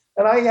seen,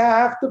 and I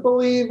have to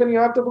believe, and you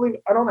have to believe.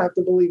 I don't have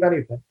to believe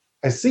anything.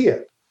 I see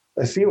it.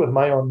 I see it with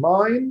my own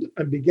mind.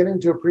 I'm beginning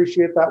to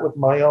appreciate that with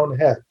my own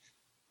head.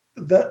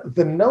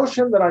 The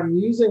notion that I'm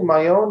using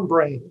my own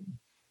brain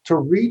to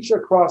reach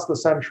across the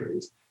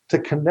centuries, to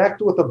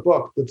connect with a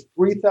book that's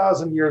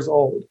 3,000 years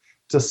old,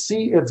 to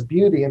see its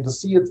beauty and to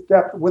see its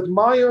depth with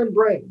my own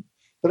brain,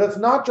 that it's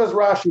not just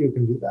Rashi who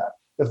can do that.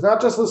 It's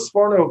not just the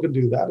Sforno who can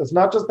do that. It's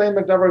not just the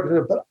McDover who can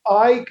do it, but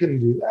I can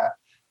do that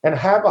and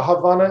have a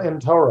Havana in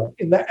Torah,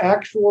 in the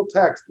actual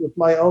text with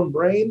my own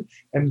brain,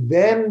 and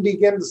then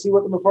begin to see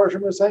what the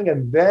Mefarshim are saying,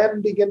 and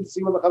then begin to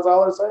see what the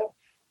Chazal are saying.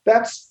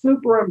 That's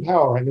super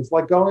empowering. It's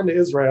like going to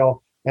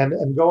Israel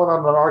and going on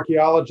an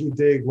archaeology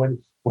dig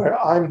where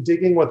I'm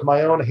digging with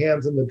my own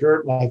hands in the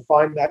dirt and I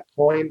find that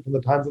coin from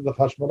the times of the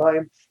Hashmonaim,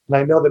 and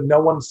I know that no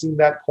one's seen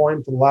that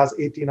coin for the last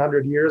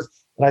 1,800 years,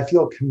 and I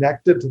feel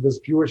connected to this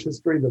Jewish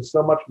history that's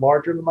so much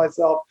larger than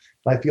myself,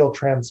 and I feel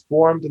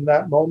transformed in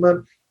that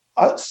moment.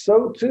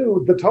 So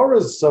too, the Torah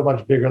is so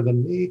much bigger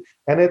than me,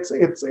 and it's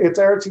Eretz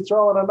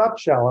Yisrael in a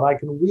nutshell, and I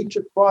can reach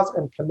across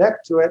and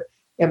connect to it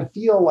and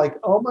feel like,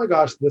 oh my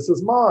gosh, this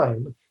is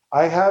mine.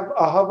 I have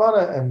a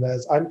Havana in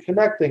this. I'm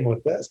connecting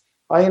with this.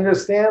 I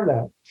understand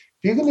that.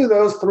 If you can do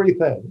those three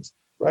things,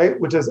 right,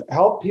 which is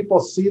help people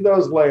see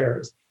those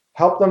layers,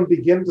 help them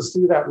begin to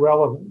see that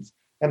relevance,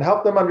 and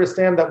help them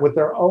understand that with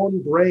their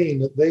own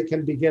brain they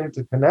can begin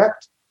to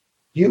connect,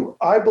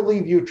 I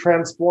believe you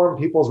transform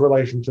people's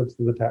relationships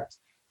to the text.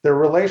 Their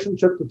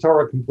relationship to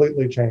Torah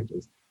completely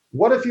changes.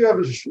 What if you had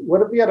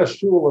a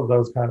shul of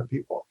those kind of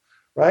people,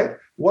 right?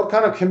 What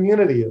kind of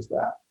community is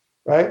that,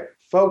 right?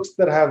 Folks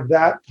that have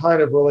that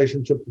kind of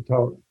relationship to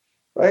Torah,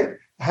 right?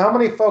 How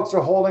many folks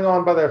are holding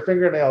on by their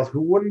fingernails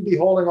who wouldn't be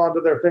holding on to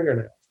their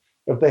fingernails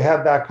if they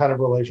had that kind of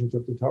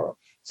relationship to Torah?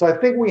 So I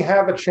think we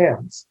have a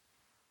chance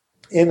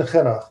in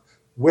Chinuch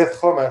with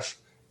Chumash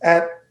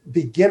at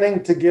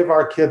beginning to give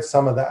our kids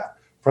some of that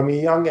from a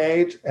young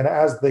age and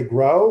as they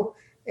grow.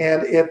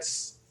 And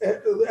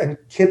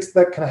kids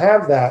that can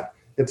have that,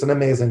 it's an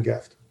amazing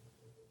gift.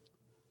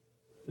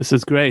 This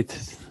is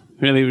great.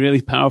 Really,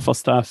 really powerful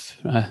stuff.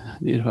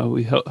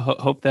 We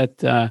hope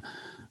that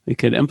we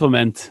could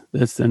implement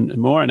this and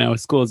more in our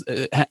schools.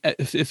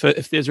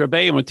 If there's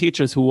rebbeim or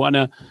teachers who want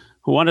to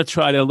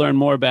try to learn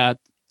more about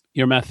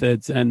your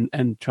methods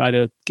and try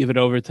to give it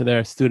over to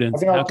their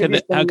students, how can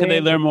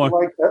they learn more?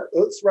 Like that.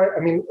 That's right. I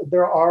mean,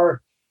 there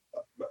are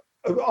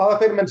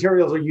authentic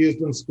materials are used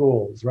in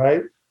schools,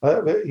 right?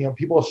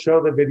 People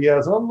show the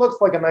videos, and it looks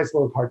like a nice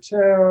little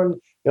cartoon.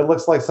 It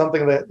looks like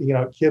something that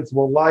kids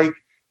will like,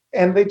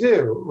 and they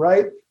do,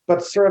 right?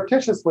 But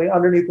surreptitiously,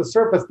 underneath the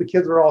surface, the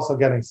kids are also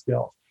getting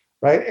skills,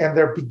 right? And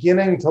they're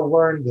beginning to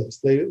learn this.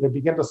 They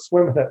begin to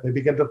swim in it. They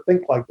begin to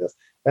think like this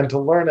and to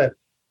learn it.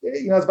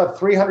 It's about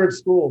 300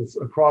 schools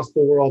across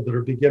the world that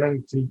are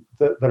beginning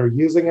that are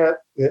using it.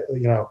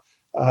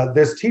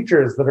 There's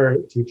teachers that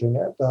are teaching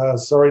it.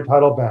 Sori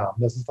Teitelbaum,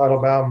 Mrs.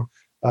 Teitelbaum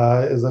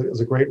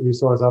is a great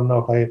resource. I don't know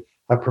if I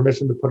have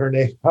permission to put her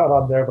name out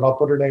on there, but I'll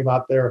put her name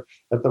out there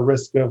at the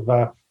risk of.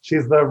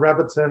 She's the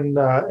Rebbitzin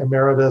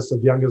Emeritus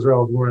of Young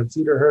Israel of Lauren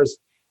Cedarhurst.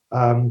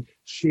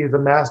 She's a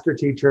master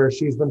teacher.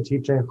 She's been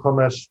teaching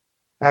Chumash,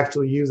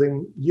 actually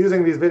using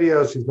these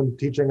videos. She's been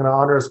teaching an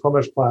honors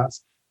Chumash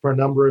class for a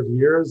number of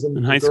years. And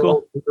in high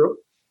school?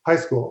 High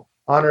school,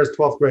 honors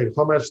 12th grade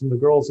Chumash, and the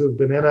girls who've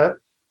been in it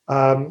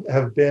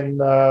have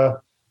been,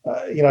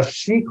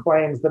 she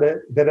claims that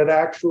it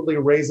actually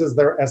raises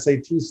their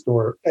SAT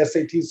scores.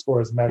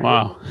 Measure.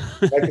 Wow.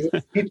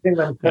 Like teaching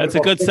them. That's a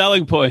good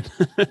selling point.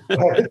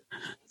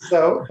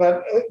 So,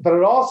 but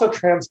it also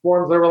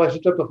transforms their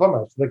relationship to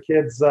Chumash. The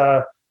kids,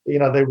 they're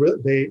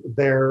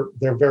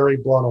very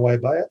blown away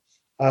by it.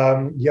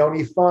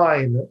 Yoni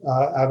Fine,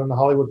 out in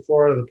Hollywood,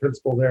 Florida, the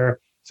principal there,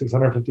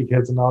 650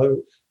 kids in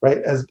Hollywood,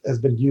 right, has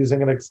been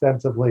using it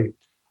extensively.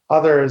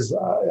 Others,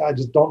 I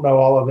just don't know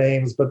all the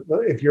names, but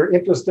if you're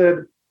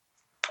interested,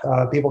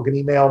 people can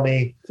email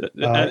me.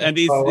 And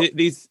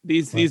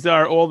these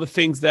are all the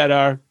things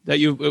that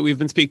we've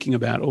been speaking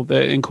about. All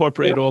the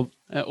incorporate all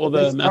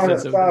the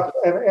methods of stuff,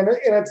 and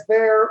it's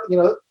there.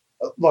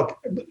 Look,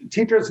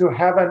 teachers who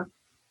haven't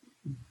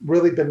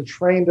really been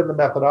trained in the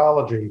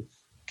methodology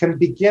can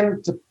begin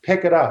to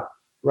pick it up,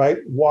 right?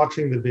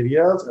 Watching the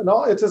videos and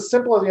all. It's as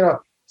simple as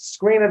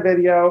screen a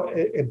video.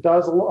 It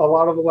does a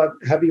lot of the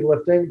heavy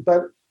lifting,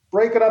 but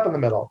break it up in the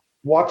middle.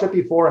 Watch it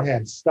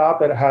beforehand.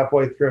 Stop it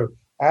halfway through.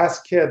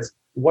 Ask kids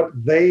what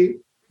they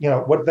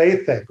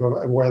think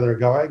or where they're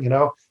going.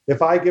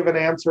 If I give an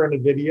answer in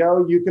a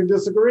video, you can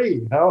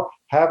disagree.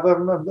 Have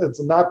them.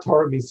 It's not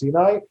Torah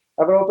Sinai.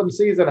 Have an open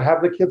season.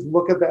 Have the kids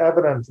look at the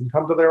evidence and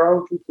come to their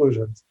own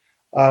conclusions.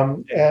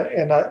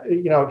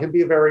 It can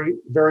be a very,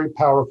 very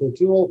powerful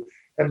tool.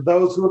 And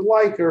those who would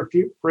like are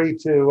free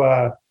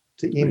to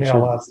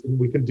email us, and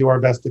we can do our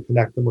best to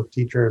connect them with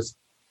teachers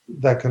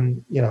that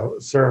can,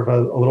 serve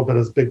a little bit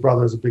as big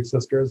brothers and big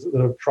sisters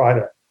that have tried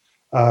it.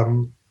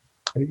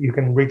 You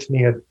can reach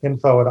me at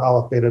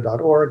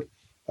info@aleph-beta.org,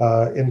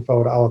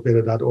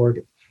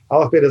 info@aleph-beta.org.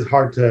 Aleph Beta is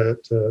hard to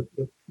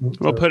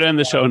we'll put it in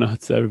the show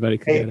notes so everybody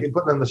can get it.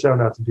 Put it in the show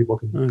notes and people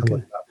can look it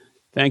up.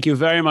 Thank you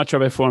very much,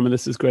 Rabbi Foreman.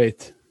 This is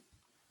great.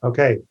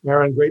 Okay,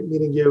 Aaron, great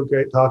meeting you.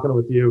 Great talking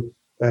with you.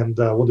 And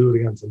we'll do it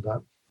again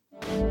sometime.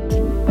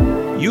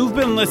 You've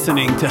been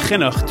listening to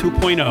Chinuch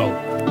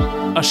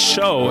 2.0, a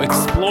show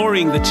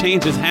exploring the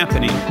changes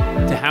happening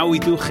to how we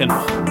do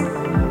Chinuch.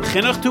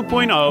 Chinuch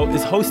 2.0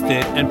 is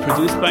hosted and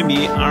produced by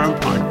me, Aaron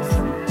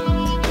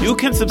Parnas. You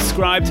can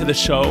subscribe to the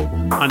show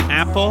on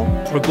Apple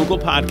or Google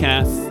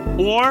Podcasts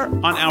or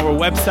on our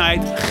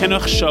website,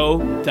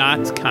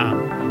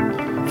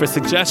 chinuchshow.com. For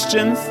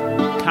suggestions,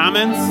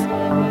 comments,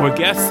 or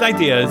guest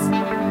ideas,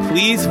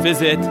 please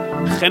visit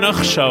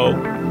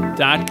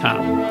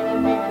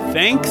chinuchshow.com.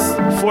 Thanks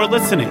for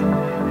listening.